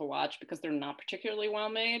difficult to watch because they're not particularly well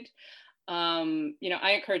made.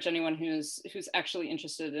 I encourage anyone who's actually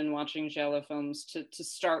interested in watching giallo films to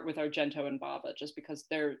start with Argento and Bava, just because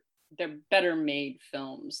they're better made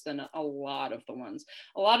films than a lot of the ones.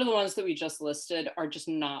 A lot of the ones that we just listed are just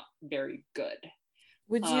not very good.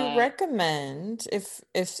 Would you recommend, if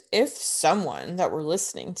someone that were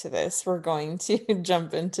listening to this were going to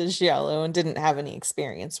jump into giallo and didn't have any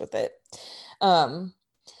experience with it,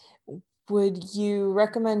 would you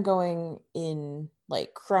recommend going in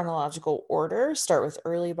like chronological order, start with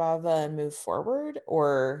early Bava and move forward,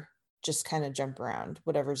 or just kind of jump around,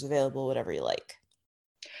 whatever's available, whatever you like?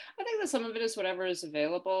 I think that some of it is whatever is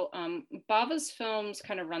available. Bava's films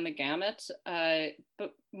kind of run the gamut,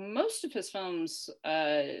 but most of his films,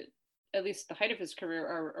 at least the height of his career,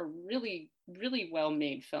 are really, really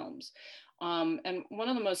well-made films. And one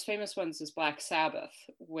of the most famous ones is Black Sabbath,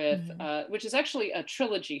 with which is actually a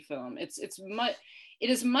trilogy film. It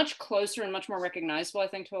is much closer and much more recognizable, I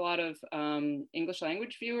think, to a lot of English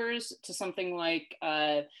language viewers, to something like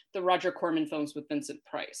the Roger Corman films with Vincent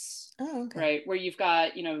Price, right? Where you've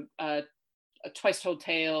got, Twice Told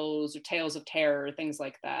Tales or Tales of Terror, things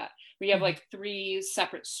like that, where you have like three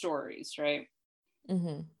separate stories, right?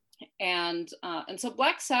 And so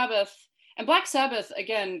Black Sabbath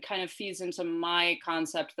again kind of feeds into my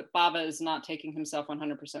concept that Bava is not taking himself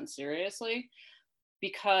 100% seriously,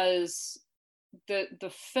 because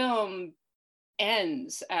the film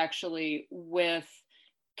ends actually with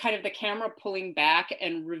kind of the camera pulling back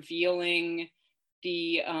and revealing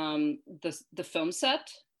the film set,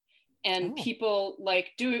 and people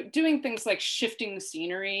like doing things like shifting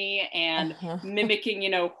scenery and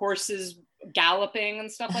mimicking, horses galloping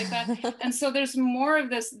and stuff like that. And so there's more of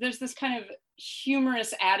this, there's this kind of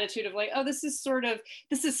humorous attitude of like, oh, this is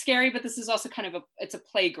scary, but this is also kind of it's a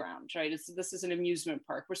playground, right? This is an amusement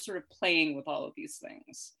park. We're sort of playing with all of these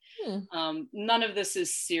things. None of this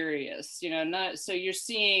is serious, so you're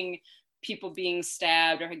seeing people being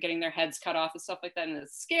stabbed or getting their heads cut off and stuff like that, and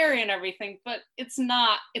it's scary and everything, but it's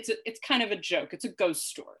not, it's kind of a joke. It's a ghost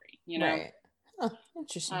story, Right. Oh,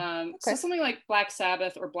 interesting. So something like Black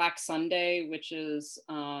Sabbath or Black Sunday, which is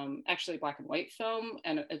actually a black and white film,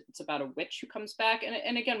 and it's about a witch who comes back,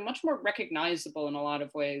 and again, much more recognizable in a lot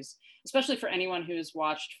of ways, especially for anyone who's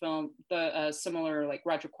watched similar like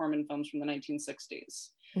Roger Corman films from the 1960s.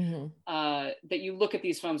 That you look at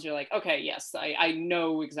these films, you're like, okay, yes, I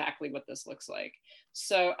know exactly what this looks like.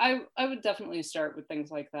 So I would definitely start with things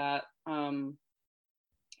like that.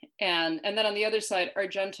 And then on the other side,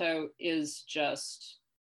 Argento is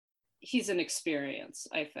he's an experience,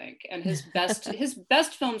 I think. And his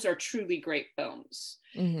best films are truly great films.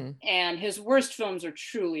 And his worst films are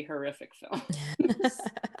truly horrific films.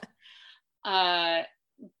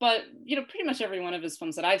 But pretty much every one of his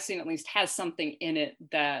films that I've seen at least has something in it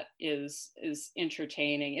that is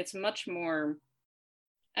entertaining. It's much more,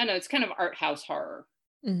 I don't know, it's kind of art house horror.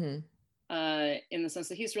 In the sense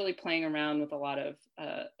that he's really playing around with a lot of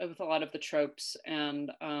the tropes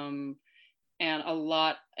and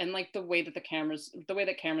like the way that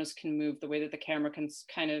cameras can move, the way that the camera can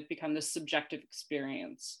kind of become this subjective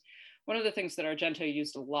experience. One of the things that Argento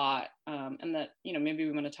used a lot, and that maybe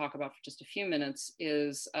we want to talk about for just a few minutes,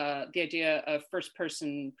 is the idea of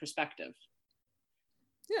first-person perspective.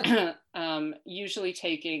 Usually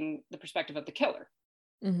taking the perspective of the killer.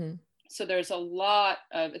 So there's a lot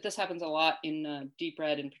of this happens a lot in Deep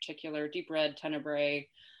Red, in particular, Deep Red, Tenebrae,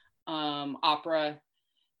 opera,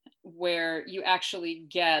 where you actually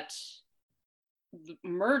get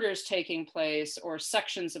murders taking place or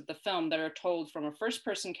sections of the film that are told from a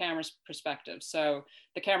first-person camera's perspective. So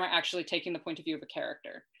the camera actually taking the point of view of a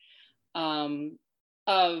character,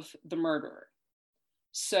 of the murderer.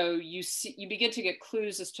 So you begin to get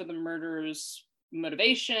clues as to the murderer's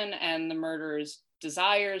motivation and the murderer's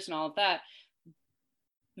desires and all of that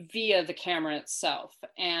via the camera itself.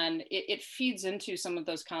 And it feeds into some of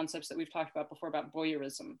those concepts that we've talked about before about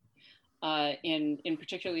voyeurism, in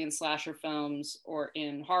particularly in slasher films or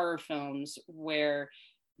in horror films, where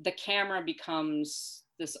the camera becomes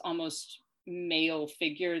this almost male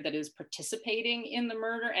figure that is participating in the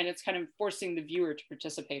murder, and it's kind of forcing the viewer to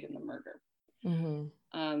participate in the murder.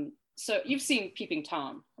 So you've seen Peeping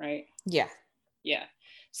Tom, right? Yeah.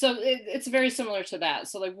 So it's very similar to that.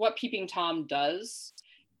 So like what Peeping Tom does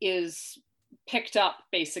is picked up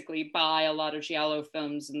basically by a lot of Giallo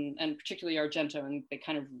films and particularly Argento, and they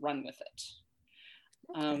kind of run with it.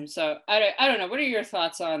 Okay. So I don't know. What are your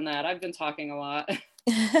thoughts on that? I've been talking a lot.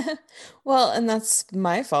 Well, and that's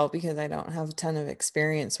my fault because I don't have a ton of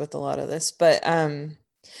experience with a lot of this, but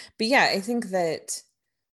yeah, I think that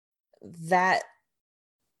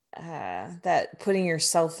putting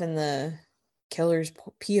yourself in the killer's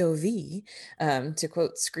POV, to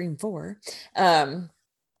quote Scream 4,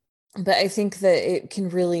 but I think that it can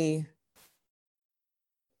really,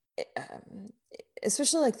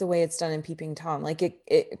 especially like the way it's done in Peeping Tom, like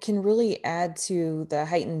it can really add to the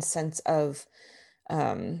heightened sense of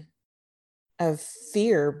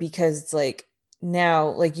fear, because it's like, now,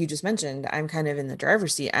 like you just mentioned, I'm kind of in the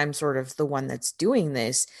driver's seat. I'm sort of the one that's doing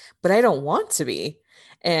this, but I don't want to be.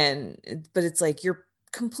 But it's like you're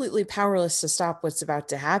completely powerless to stop what's about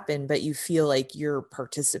to happen, but you feel like you're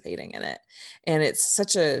participating in it. And it's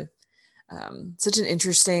such an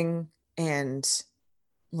interesting and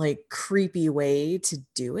like creepy way to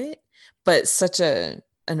do it, but such an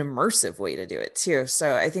immersive way to do it too.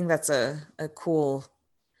 So I think that's a cool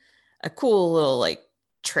little like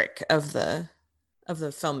trick of the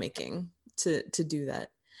filmmaking to do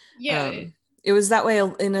that. It was that way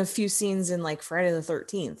in a few scenes in like Friday the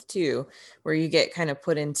 13th too, where you get kind of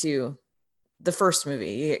put into the first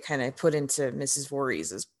movie, you get kind of put into Mrs.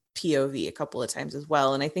 Voorhees' POV a couple of times as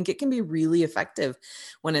well. And I think it can be really effective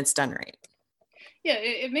when it's done right. Yeah,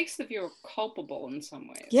 it makes the viewer culpable in some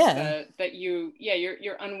ways. Yeah. That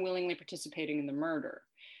you're unwillingly participating in the murder.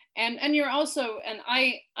 And you're also, and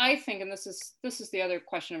I think, and this is the other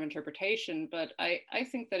question of interpretation, but I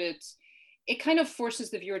think that it kind of forces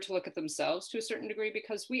the viewer to look at themselves to a certain degree,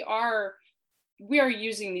 because we are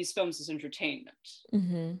using these films as entertainment,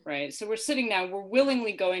 right? So we're sitting down, we're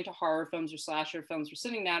willingly going to horror films or slasher films, we're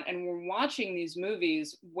sitting down and we're watching these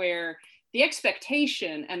movies where the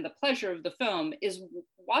expectation and the pleasure of the film is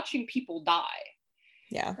watching people die.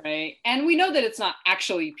 Yeah. Right. And we know that it's not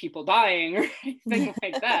actually people dying or anything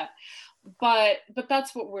like that. But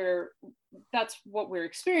that's what we're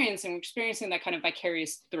experiencing. We're experiencing that kind of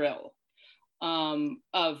vicarious thrill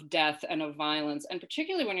of death and of violence. And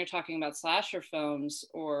particularly when you're talking about slasher films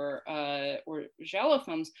or giallo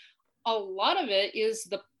films, a lot of it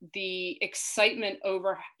is the excitement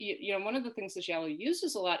over, one of the things that giallo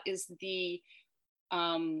uses a lot is the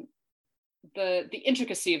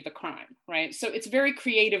intricacy of the crime, right? So it's very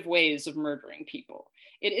creative ways of murdering people.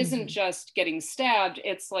 It isn't just getting stabbed.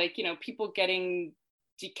 It's like, people getting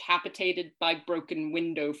decapitated by broken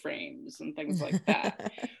window frames and things like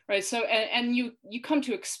that, right? So, and you come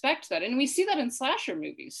to expect that. And we see that in slasher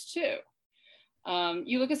movies too.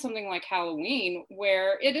 You look at something like Halloween,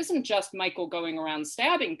 where it isn't just Michael going around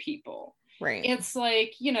stabbing people. Right. It's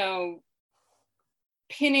like,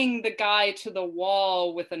 pinning the guy to the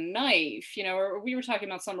wall with a knife, or we were talking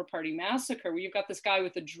about Summer Party Massacre, where you've got this guy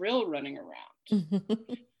with a drill running around.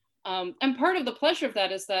 And part of the pleasure of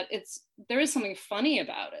that is that there is something funny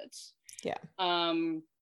about it. Yeah.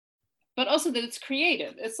 But also that it's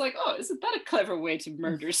creative. It's like, oh, isn't that a clever way to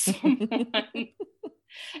murder someone?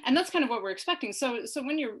 And that's kind of what we're expecting. So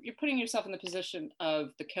when you're putting yourself in the position of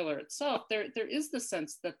the killer itself, there is the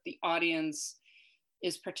sense that the audience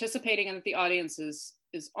is participating and that the audience is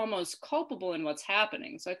almost culpable in what's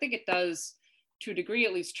happening. So I think it does, to a degree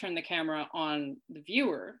at least, turn the camera on the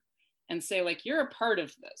viewer and say, like, you're a part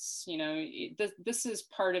of this. This is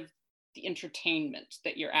part of the entertainment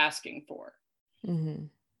that you're asking for.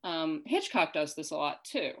 Hitchcock does this a lot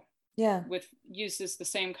too. Yeah. Uses the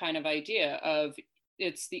same kind of idea of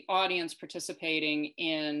it's the audience participating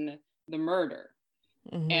in the murder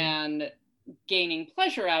and gaining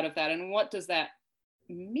pleasure out of that. And what does that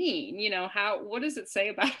mean? What does it say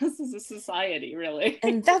about us as a society, really?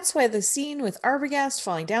 And that's why the scene with Arbogast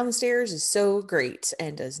falling down the stairs is so great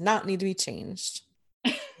and does not need to be changed.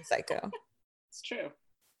 Psycho. It's true.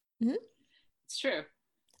 It's true.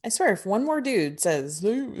 I swear, if one more dude says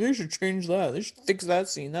they should change that, they should fix that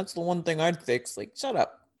scene, that's the one thing I'd fix. Like, shut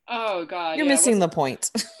up. Oh God, you're missing the point.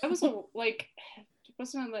 That was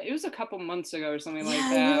it was a couple months ago or something like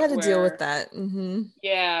that. Yeah, you had to deal with that.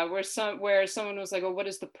 Yeah, where someone was like, "Oh,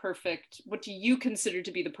 what do you consider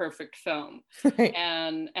to be the perfect film?" Right.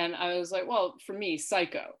 And I was like, "Well, for me,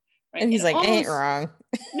 Psycho." Right? And he's like, "Ain't wrong."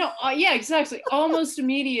 No, yeah, exactly. Almost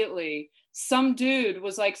immediately, some dude who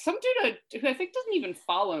I think doesn't even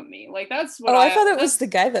follow me. Like that's what I thought it was the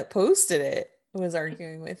guy that posted it was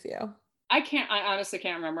arguing with you. I honestly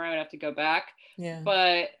can't remember. I would have to go back. Yeah.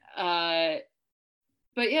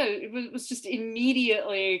 But yeah, it was just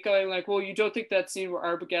immediately going like, well, you don't think that scene where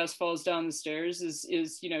Arbogast falls down the stairs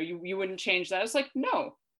is you wouldn't change that? I was like,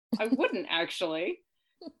 no, I wouldn't actually.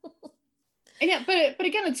 And yeah, but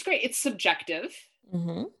again, it's great. It's subjective,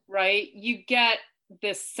 right? You get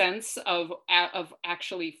this sense of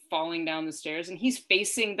actually falling down the stairs, and he's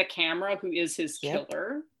facing the camera, who is his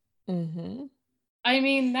killer. I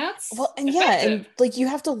mean, that's and like you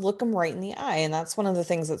have to look him right in the eye, and that's one of the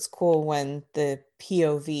things that's cool when the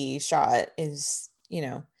POV shot is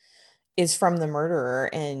from the murderer,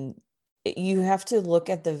 and you have to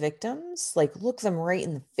look at the victims, like look them right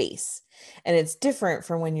in the face, and it's different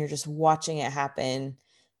from when you're just watching it happen,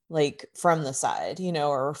 like from the side,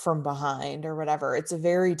 or from behind or whatever. It's a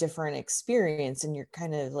very different experience, and you're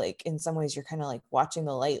kind of like, in some ways, you're kind of like watching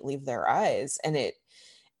the light leave their eyes, and it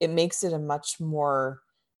makes it a much more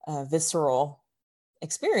visceral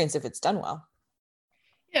experience if it's done well.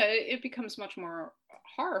 Yeah, it becomes much more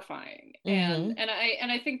horrifying. And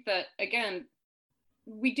I think that, again,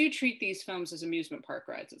 we do treat these films as amusement park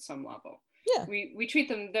rides at some level. Yeah, we treat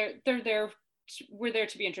them, they're there, we're there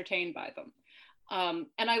to be entertained by them.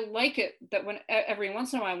 And I like it that when every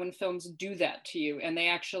once in a while when films do that to you, and they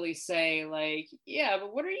actually say like, yeah,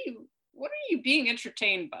 but what are you being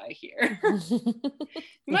entertained by here?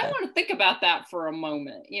 You might want to think about that for a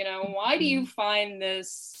moment. Why do you find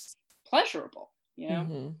this pleasurable?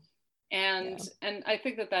 And I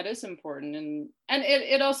think that is important, and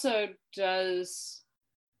it also does.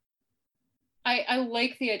 I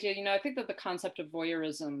like the idea. I think that the concept of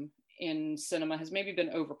voyeurism in cinema has maybe been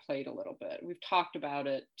overplayed a little bit. We've talked about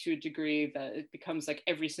it to a degree that it becomes like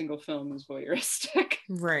every single film is voyeuristic.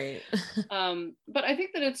 Right. But I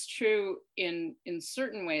think that it's true in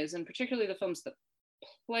certain ways, and particularly the films that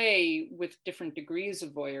play with different degrees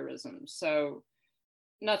of voyeurism. So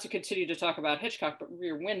not to continue to talk about Hitchcock, but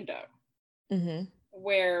Rear Window,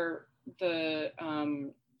 where the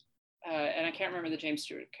and I can't remember the James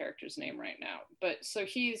Stewart character's name right now, but so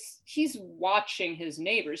he's watching his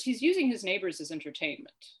neighbors. He's using his neighbors as entertainment.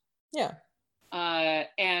 Yeah.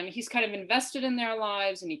 And he's kind of invested in their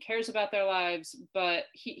lives, and he cares about their lives, but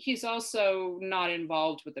he's also not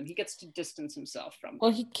involved with them. He gets to distance himself from them.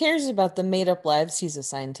 Well, he cares about the made-up lives he's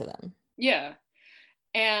assigned to them. Yeah.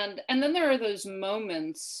 And then there are those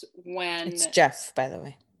moments when... It's Jeff, by the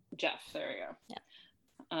way. Jeff, there you go. Yeah.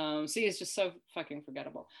 See, it's just so fucking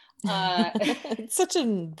forgettable. It's such a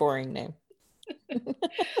boring name.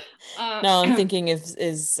 No, I'm thinking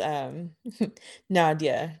is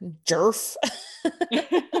Nadia Jerf.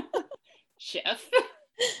 Chef.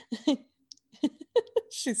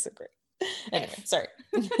 She's so great. Anyway, sorry.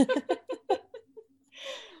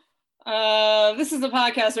 This is the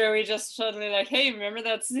podcast where we just suddenly like, hey, remember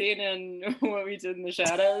that scene in What We Did in the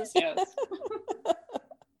Shadows? Yes.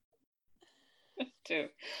 Too.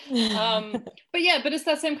 But it's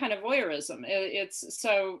that same kind of voyeurism. It's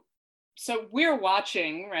so we're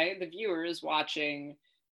watching, right? The viewer is watching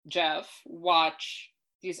Jeff watch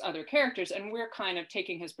these other characters, and we're kind of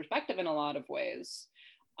taking his perspective in a lot of ways,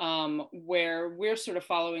 where we're sort of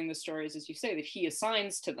following the stories, as you say, that he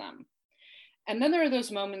assigns to them. And then there are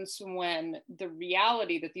those moments when the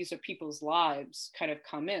reality that these are people's lives kind of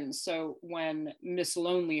come in. So when Miss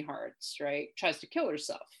Lonely Hearts, right, tries to kill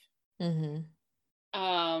herself. And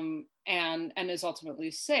is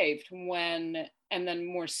ultimately saved and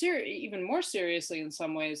then even more seriously in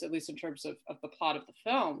some ways, at least in terms of the plot of the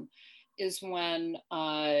film, is when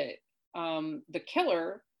the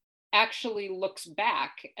killer actually looks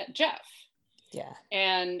back at Jeff. Yeah.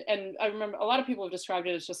 And I remember a lot of people have described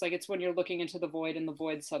it as just like, it's when you're looking into the void and the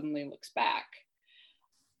void suddenly looks back.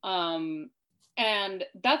 And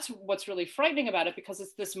that's what's really frightening about it, because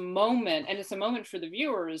it's this moment, and it's a moment for the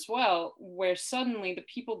viewer as well, where suddenly the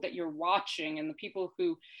people that you're watching and the people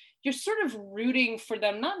who you're sort of rooting for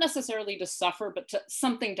them, not necessarily to suffer, but to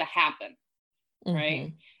something to happen,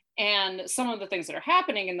 right? And some of the things that are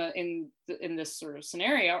happening in this sort of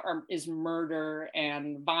scenario is murder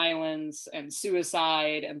and violence and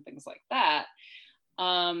suicide and things like that.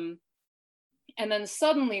 And then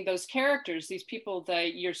suddenly those characters, these people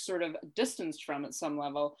that you're sort of distanced from at some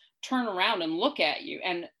level, turn around and look at you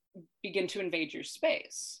and begin to invade your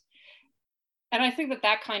space. And I think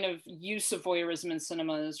that kind of use of voyeurism in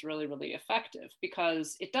cinema is really, really effective,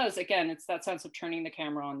 because it does, again, it's that sense of turning the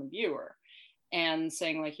camera on the viewer and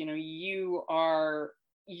saying like, you are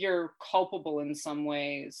you're culpable in some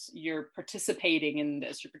ways, you're participating in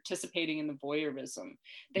this, you're participating in the voyeurism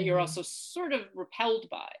that you're also sort of repelled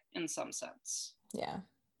by in some sense. Yeah.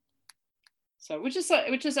 So which is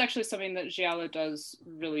actually something that Giallo does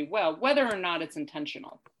really well, whether or not it's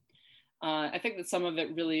intentional. I think that some of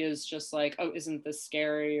it really is just like, oh, isn't this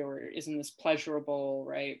scary, or isn't this pleasurable,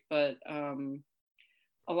 right? But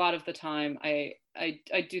a lot of the time, I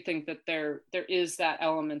do think that there is that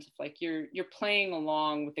element of like you're playing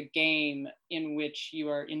along with a game in which you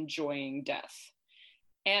are enjoying death,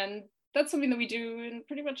 and that's something that we do in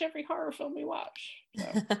pretty much every horror film we watch. So.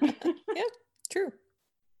 Yeah, true.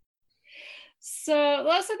 So the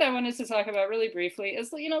last thing that I wanted to talk about really briefly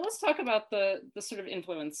is, let's talk about the sort of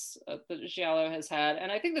influence that Giallo has had.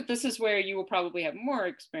 And I think that this is where you will probably have more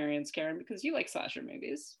experience, Karen, because you like slasher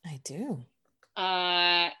movies. I do.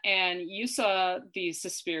 And you saw the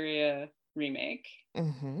Suspiria remake.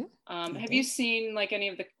 Have you seen like any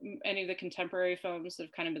of the contemporary films that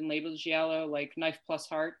have kind of been labeled Giallo, like Knife Plus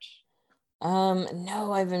Heart?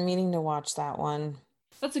 No, I've been meaning to watch that one.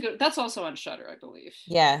 That's also on Shudder, I believe.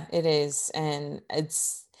 Yeah, it is. And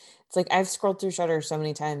it's like I've scrolled through Shudder so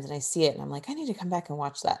many times and I see it and I'm like, I need to come back and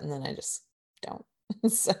watch that, and then I just don't.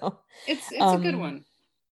 So it's a good one.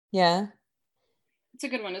 Yeah. It's a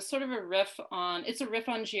good one. It's sort of a riff on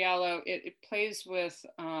Giallo. It plays with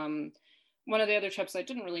one of the other tropes I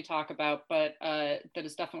didn't really talk about, but that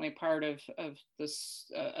is definitely part of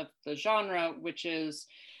this of the genre, which is,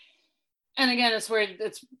 and again, it's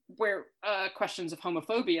where questions of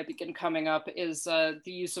homophobia begin coming up, is the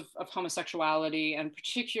use of homosexuality, and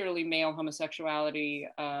particularly male homosexuality,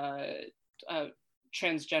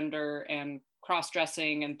 transgender and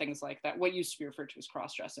cross-dressing and things like that, what used to be referred to as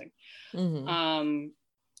cross-dressing. And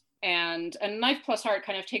Knife Plus Heart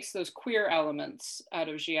kind of takes those queer elements out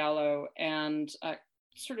of Giallo and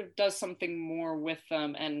sort of does something more with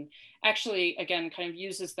them, and actually, again, kind of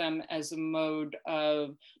uses them as a mode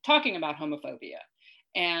of talking about homophobia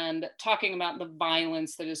and talking about the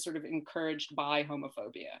violence that is sort of encouraged by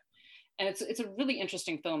homophobia. And it's a really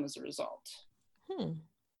interesting film as a result.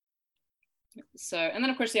 So, and then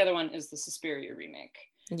of course the other one is the Suspiria remake.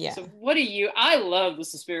 Yeah. So I love the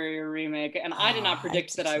Suspiria remake, and I did not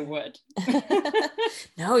predict that I would.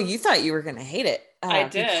 No, you thought you were going to hate it. I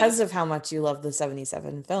did. Because of how much you love the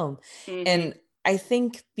 77 film. And I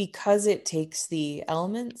think because it takes the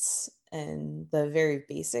elements and the very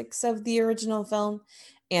basics of the original film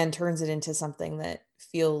and turns it into something that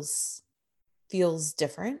feels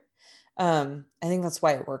different. I think that's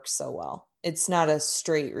why it works so well. It's not a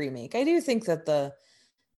straight remake. I do think that the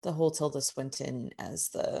whole Tilda Swinton as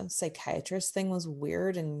the psychiatrist thing was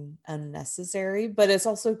weird and unnecessary, but it's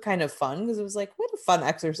also kind of fun because it was like, what a fun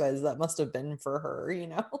exercise that must have been for her,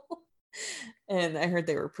 And I heard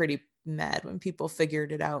they were pretty mad when people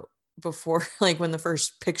figured it out before, like when the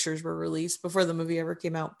first pictures were released, before the movie ever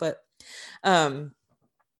came out. But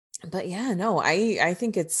yeah, no, I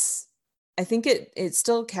think it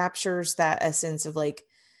still captures that essence of like,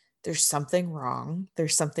 there's something wrong.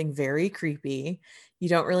 There's something very creepy. You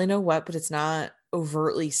don't really know what, but it's not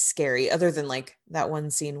overtly scary, other than like that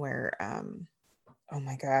one scene where, oh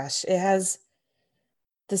my gosh, it has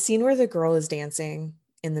the scene where the girl is dancing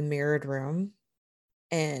in the mirrored room.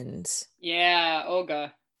 And yeah,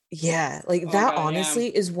 Olga. Yeah, like Olga, that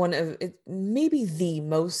honestly is one of maybe the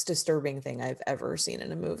most disturbing thing I've ever seen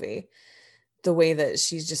in a movie. The way that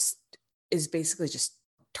she's just is basically just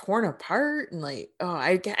torn apart, and like, oh,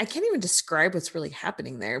 I can't even describe what's really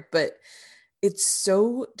happening there, but it's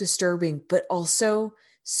so disturbing, but also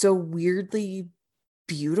so weirdly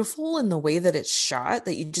beautiful in the way that it's shot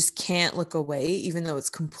that you just can't look away, even though it's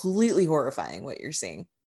completely horrifying what you're seeing.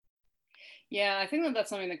 Yeah, I think that's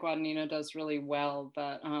something that Guadagnino does really well,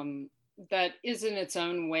 that is in its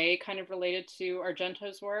own way kind of related to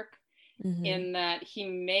Argento's work, in that he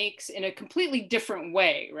makes, in a completely different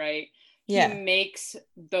way, right? He makes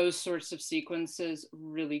those sorts of sequences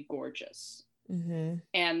really gorgeous.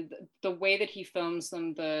 And the way that he films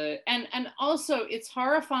them, and also it's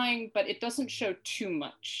horrifying, but it doesn't show too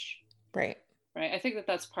much. Right. I think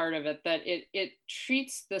that's part of it, that it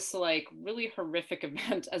treats this like really horrific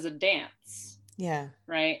event as a dance. Yeah.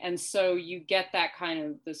 Right. And so you get that kind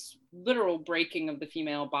of this literal breaking of the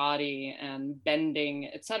female body and bending,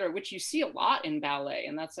 etc., which you see a lot in ballet.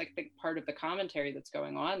 And that's like the part of the commentary that's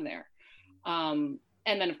going on there. And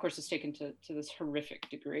then of course it's taken to this horrific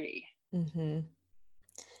degree.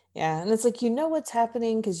 Yeah, and it's like, what's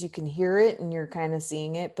happening because you can hear it and you're kind of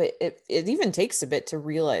seeing it, but it even takes a bit to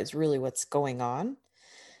realize really what's going on.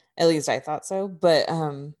 At least I thought so. But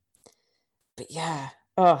yeah,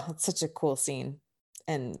 oh, it's such a cool scene.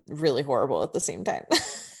 and really horrible at the same time.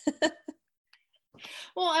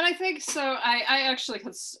 Well, and I think so. I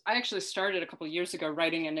actually started a couple of years ago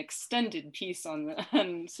writing an extended piece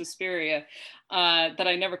on Suspiria that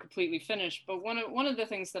I never completely finished. But one of the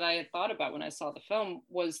things that I had thought about when I saw the film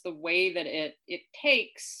was the way that it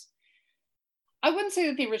takes. I wouldn't say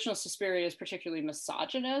that the original Suspiria is particularly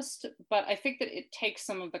misogynist, but I think that it takes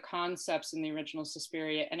some of the concepts in the original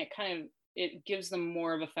Suspiria and it gives them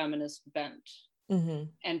more of a feminist bent. Mm-hmm.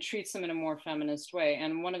 And treats them in a more feminist way.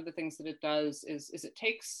 And one of the things that it does is it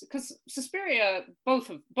takes, because Suspiria,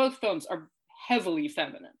 both films are heavily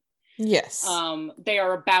feminine. Yes. They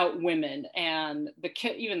are about women, and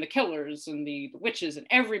even the killers and the witches and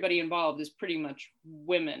everybody involved is pretty much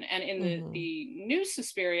women. And in the new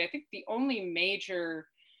Suspiria, I think the only major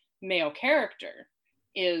male character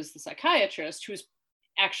is the psychiatrist, who's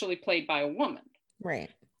actually played by a woman. Right.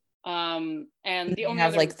 And the only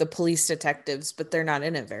have like the police detectives, but they're not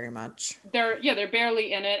in it very much. They're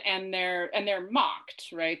barely in it, and they're mocked,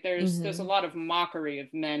 right? There's a lot of mockery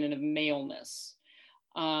of men and of maleness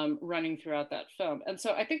running throughout that film. And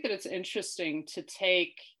so I think that it's interesting to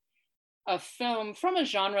take a film from a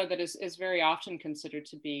genre that is very often considered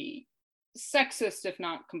to be sexist, if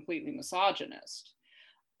not completely misogynist.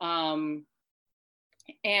 And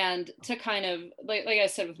to kind of, like I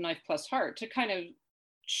said with Knife Plus Heart, to kind of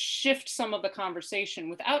shift some of the conversation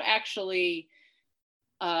without actually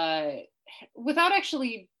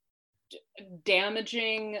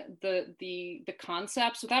damaging the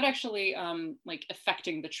concepts, without actually like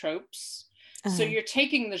affecting the tropes. So you're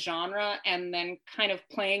taking the genre and then kind of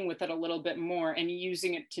playing with it a little bit more and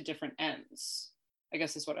using it to different ends, I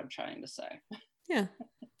guess is what I'm trying to say. Yeah,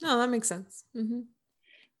 no, that makes sense. Mm-hmm.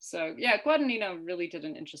 So yeah, Guadagnino really did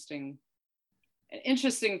an interesting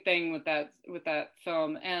thing with that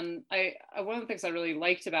film. And I one of the things I really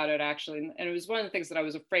liked about it, actually, and it was one of the things that I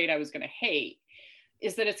was afraid I was going to hate,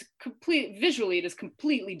 is that it is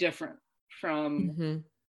completely different from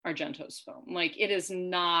Argento's film. Like,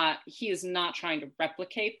 he is not trying to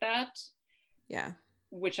replicate that. Yeah.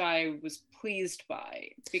 Which I was pleased by,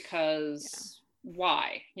 because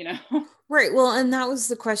why, Right. Well, and that was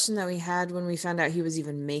the question that we had when we found out he was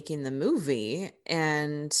even making the movie.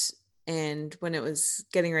 And when it was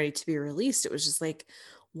getting ready to be released, it was just like,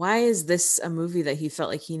 why is this a movie that he felt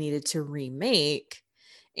like he needed to remake?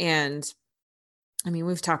 And I mean,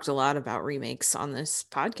 we've talked a lot about remakes on this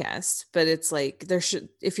podcast, but it's like,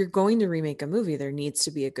 if you're going to remake a movie, there needs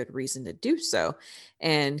to be a good reason to do so.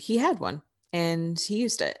 And he had one, and he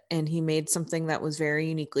used it, and he made something that was very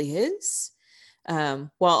uniquely his,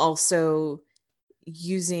 while also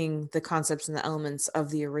using the concepts and the elements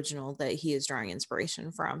of the original that he is drawing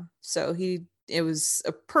inspiration from. So it was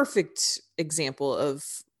a perfect example of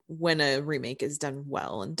when a remake is done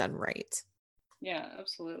well and done right. Yeah,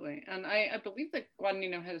 absolutely. And I believe that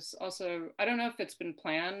Guadagnino has also, I don't know if it's been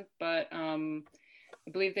planned, but I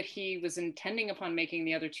believe that he was intending upon making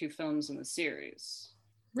the other two films in the series.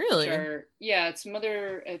 Really? It's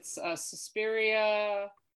Suspiria,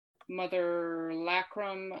 Mother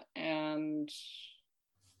Lacrum, and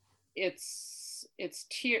it's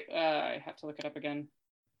Tear. I have to look it up again.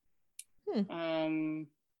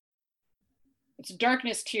 It's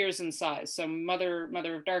Darkness, Tears, and Sighs. So Mother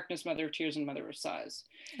of Darkness, Mother of Tears, and Mother of Sighs.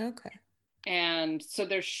 Okay. And so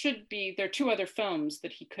there are two other films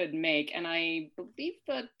that he could make, and I believe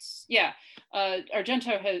that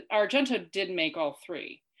Argento did make all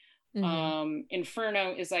three.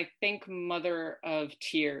 Inferno is, I think, Mother of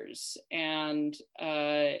Tears, and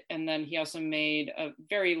then he also made a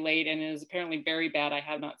very late, and it is apparently very bad, I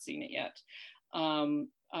have not seen it yet,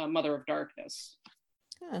 Mother of Darkness.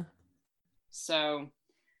 Huh. So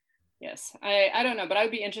yes, I don't know, but I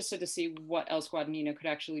would be interested to see what else Guadagnino could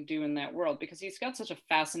actually do in that world, because he's got such a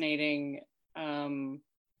fascinating look,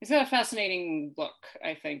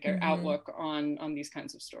 I think, or outlook on these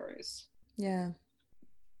kinds of stories. Yeah.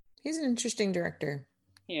 He's an interesting director.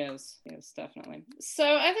 He is, definitely. So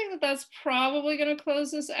I think that that's probably going to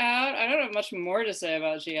close this out. I don't have much more to say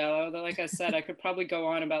about Giallo, though, like I said, I could probably go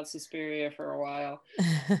on about Suspiria for a while.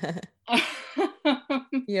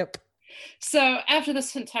 Yep. So after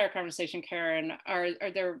this entire conversation, Karen, are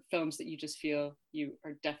there films that you just feel you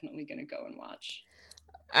are definitely going to go and watch?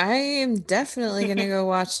 I am definitely going to go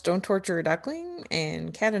watch Don't Torture a Duckling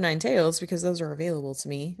and Cat o' Nine Tails, because those are available to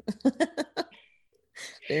me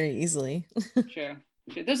very easily. Sure.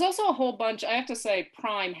 There's also a whole bunch. I have to say,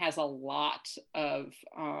 Prime has a lot of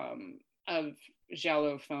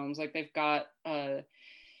Giallo films. Like, they've got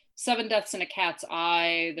Seven Deaths in a Cat's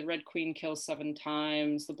Eye, The Red Queen Kills 7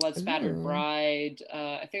 Times, The Blood Spattered Bride.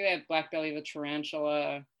 I think they have Black Belly of a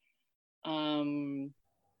Tarantula.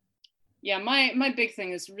 Yeah, my big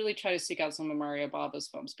thing is really try to seek out some of Mario Bava's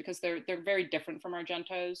films because they're very different from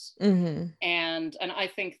Argento's, and I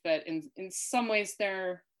think that in some ways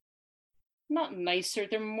they're not nicer.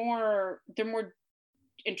 They're more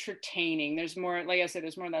entertaining. There's more, like I said,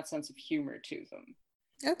 there's more of that sense of humor to them.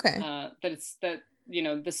 Okay. That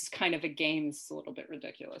this is kind of a game that's a little bit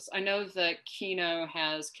ridiculous. I know that Kino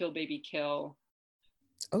has Kill Baby Kill,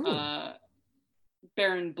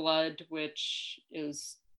 Baron Blood, which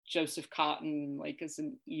is Joseph Cotton, like as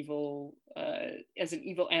an evil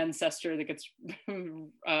ancestor that gets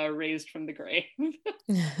raised from the grave.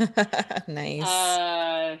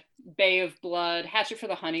 Nice. Bay of Blood, Hatchet for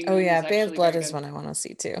the Honeymoon. Oh yeah, Bay of Blood is one I want to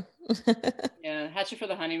see too. Yeah, Hatchet for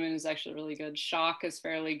the Honeymoon is actually really good. Shock is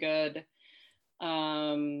fairly good.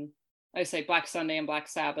 I say Black Sunday and Black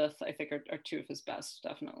Sabbath, I think are two of his best,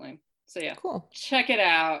 definitely. So yeah, cool. Check it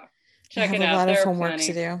out. Check it out. A lot of homework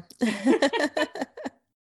to do.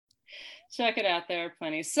 Check it out. There are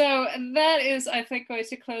plenty. So that is, I think, going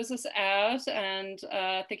to close us out. And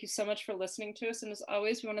thank you so much for listening to us. And as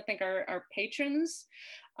always, we want to thank our patrons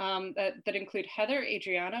that include Heather,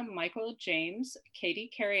 Adriana, Michael, James, Katie,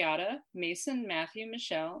 Carriata, Mason, Matthew,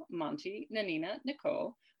 Michelle, Monty, Nanina,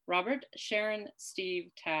 Nicole, Robert, Sharon,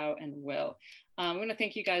 Steve, Tao, and Will. I want to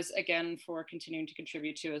thank you guys again for continuing to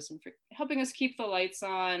contribute to us and for helping us keep the lights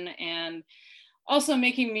on, and also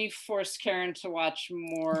making me force Karen to watch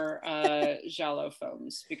more Giallo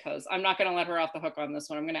films, because I'm not going to let her off the hook on this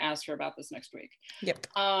one. I'm going to ask her about this next week. Yep.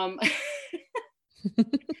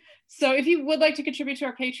 So if you would like to contribute to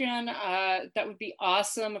our Patreon, that would be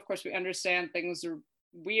awesome. Of course, we understand things are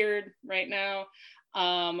weird right now.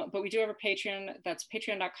 But we do have a Patreon. That's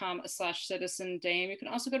patreon.com/citizendame. You can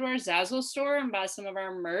also go to our Zazzle store and buy some of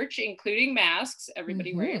our merch, including masks.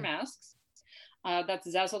 Everybody wear your masks. That's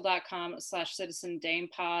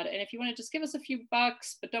zazzle.com/citizendamepod. And if you want to just give us a few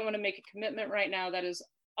bucks, but don't want to make a commitment right now, that is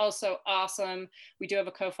also awesome. We do have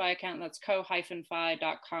a Ko-Fi account. That's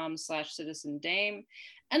ko-fi.com/citizendame.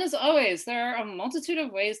 And as always, there are a multitude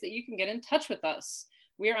of ways that you can get in touch with us.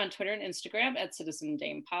 We are on Twitter and Instagram at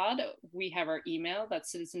CitizenDamePod. We have our email,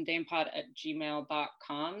 that's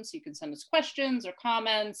citizendamepod@gmail.com. So you can send us questions or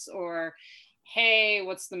comments, or, hey,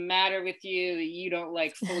 what's the matter with you that you don't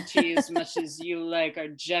like Fulci as much as you like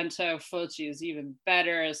Argento? Fulci is even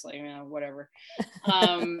better. It's like, whatever.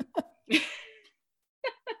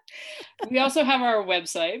 We also have our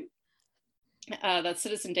website. That's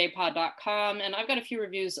citizendamepod.com, and I've got a few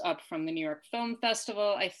reviews up from the New York Film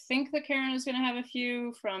Festival. I think that Karen is going to have a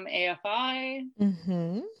few from AFI,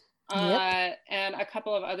 and a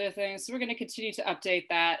couple of other things. So we're going to continue to update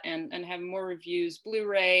that and have more reviews,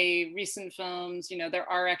 Blu-ray, recent films. There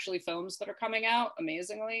are actually films that are coming out,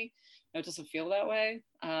 amazingly. It doesn't feel that way,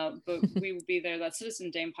 but we will be there. That's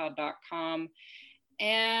citizendamepod.com.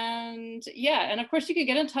 And yeah, and of course you can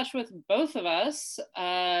get in touch with both of us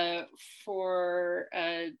for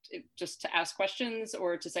just to ask questions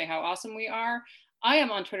or to say how awesome we are. I am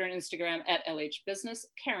on Twitter and Instagram at LHBusiness.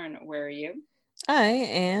 Karen, where are you? I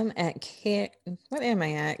am at what am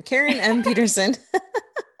I at? Karen M. Peterson.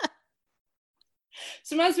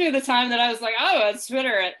 So it reminds me of the time that I was like, at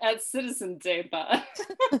Twitter at Citizen Daypod.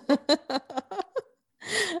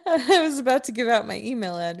 I was about to give out my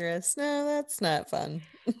email address. No, that's not fun.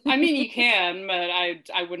 I mean, you can, but I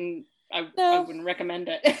wouldn't recommend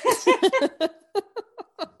it.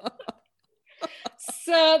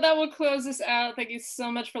 So that will close us out. Thank you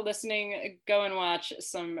so much for listening. Go and watch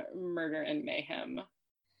some Murder and Mayhem.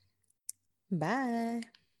 Bye.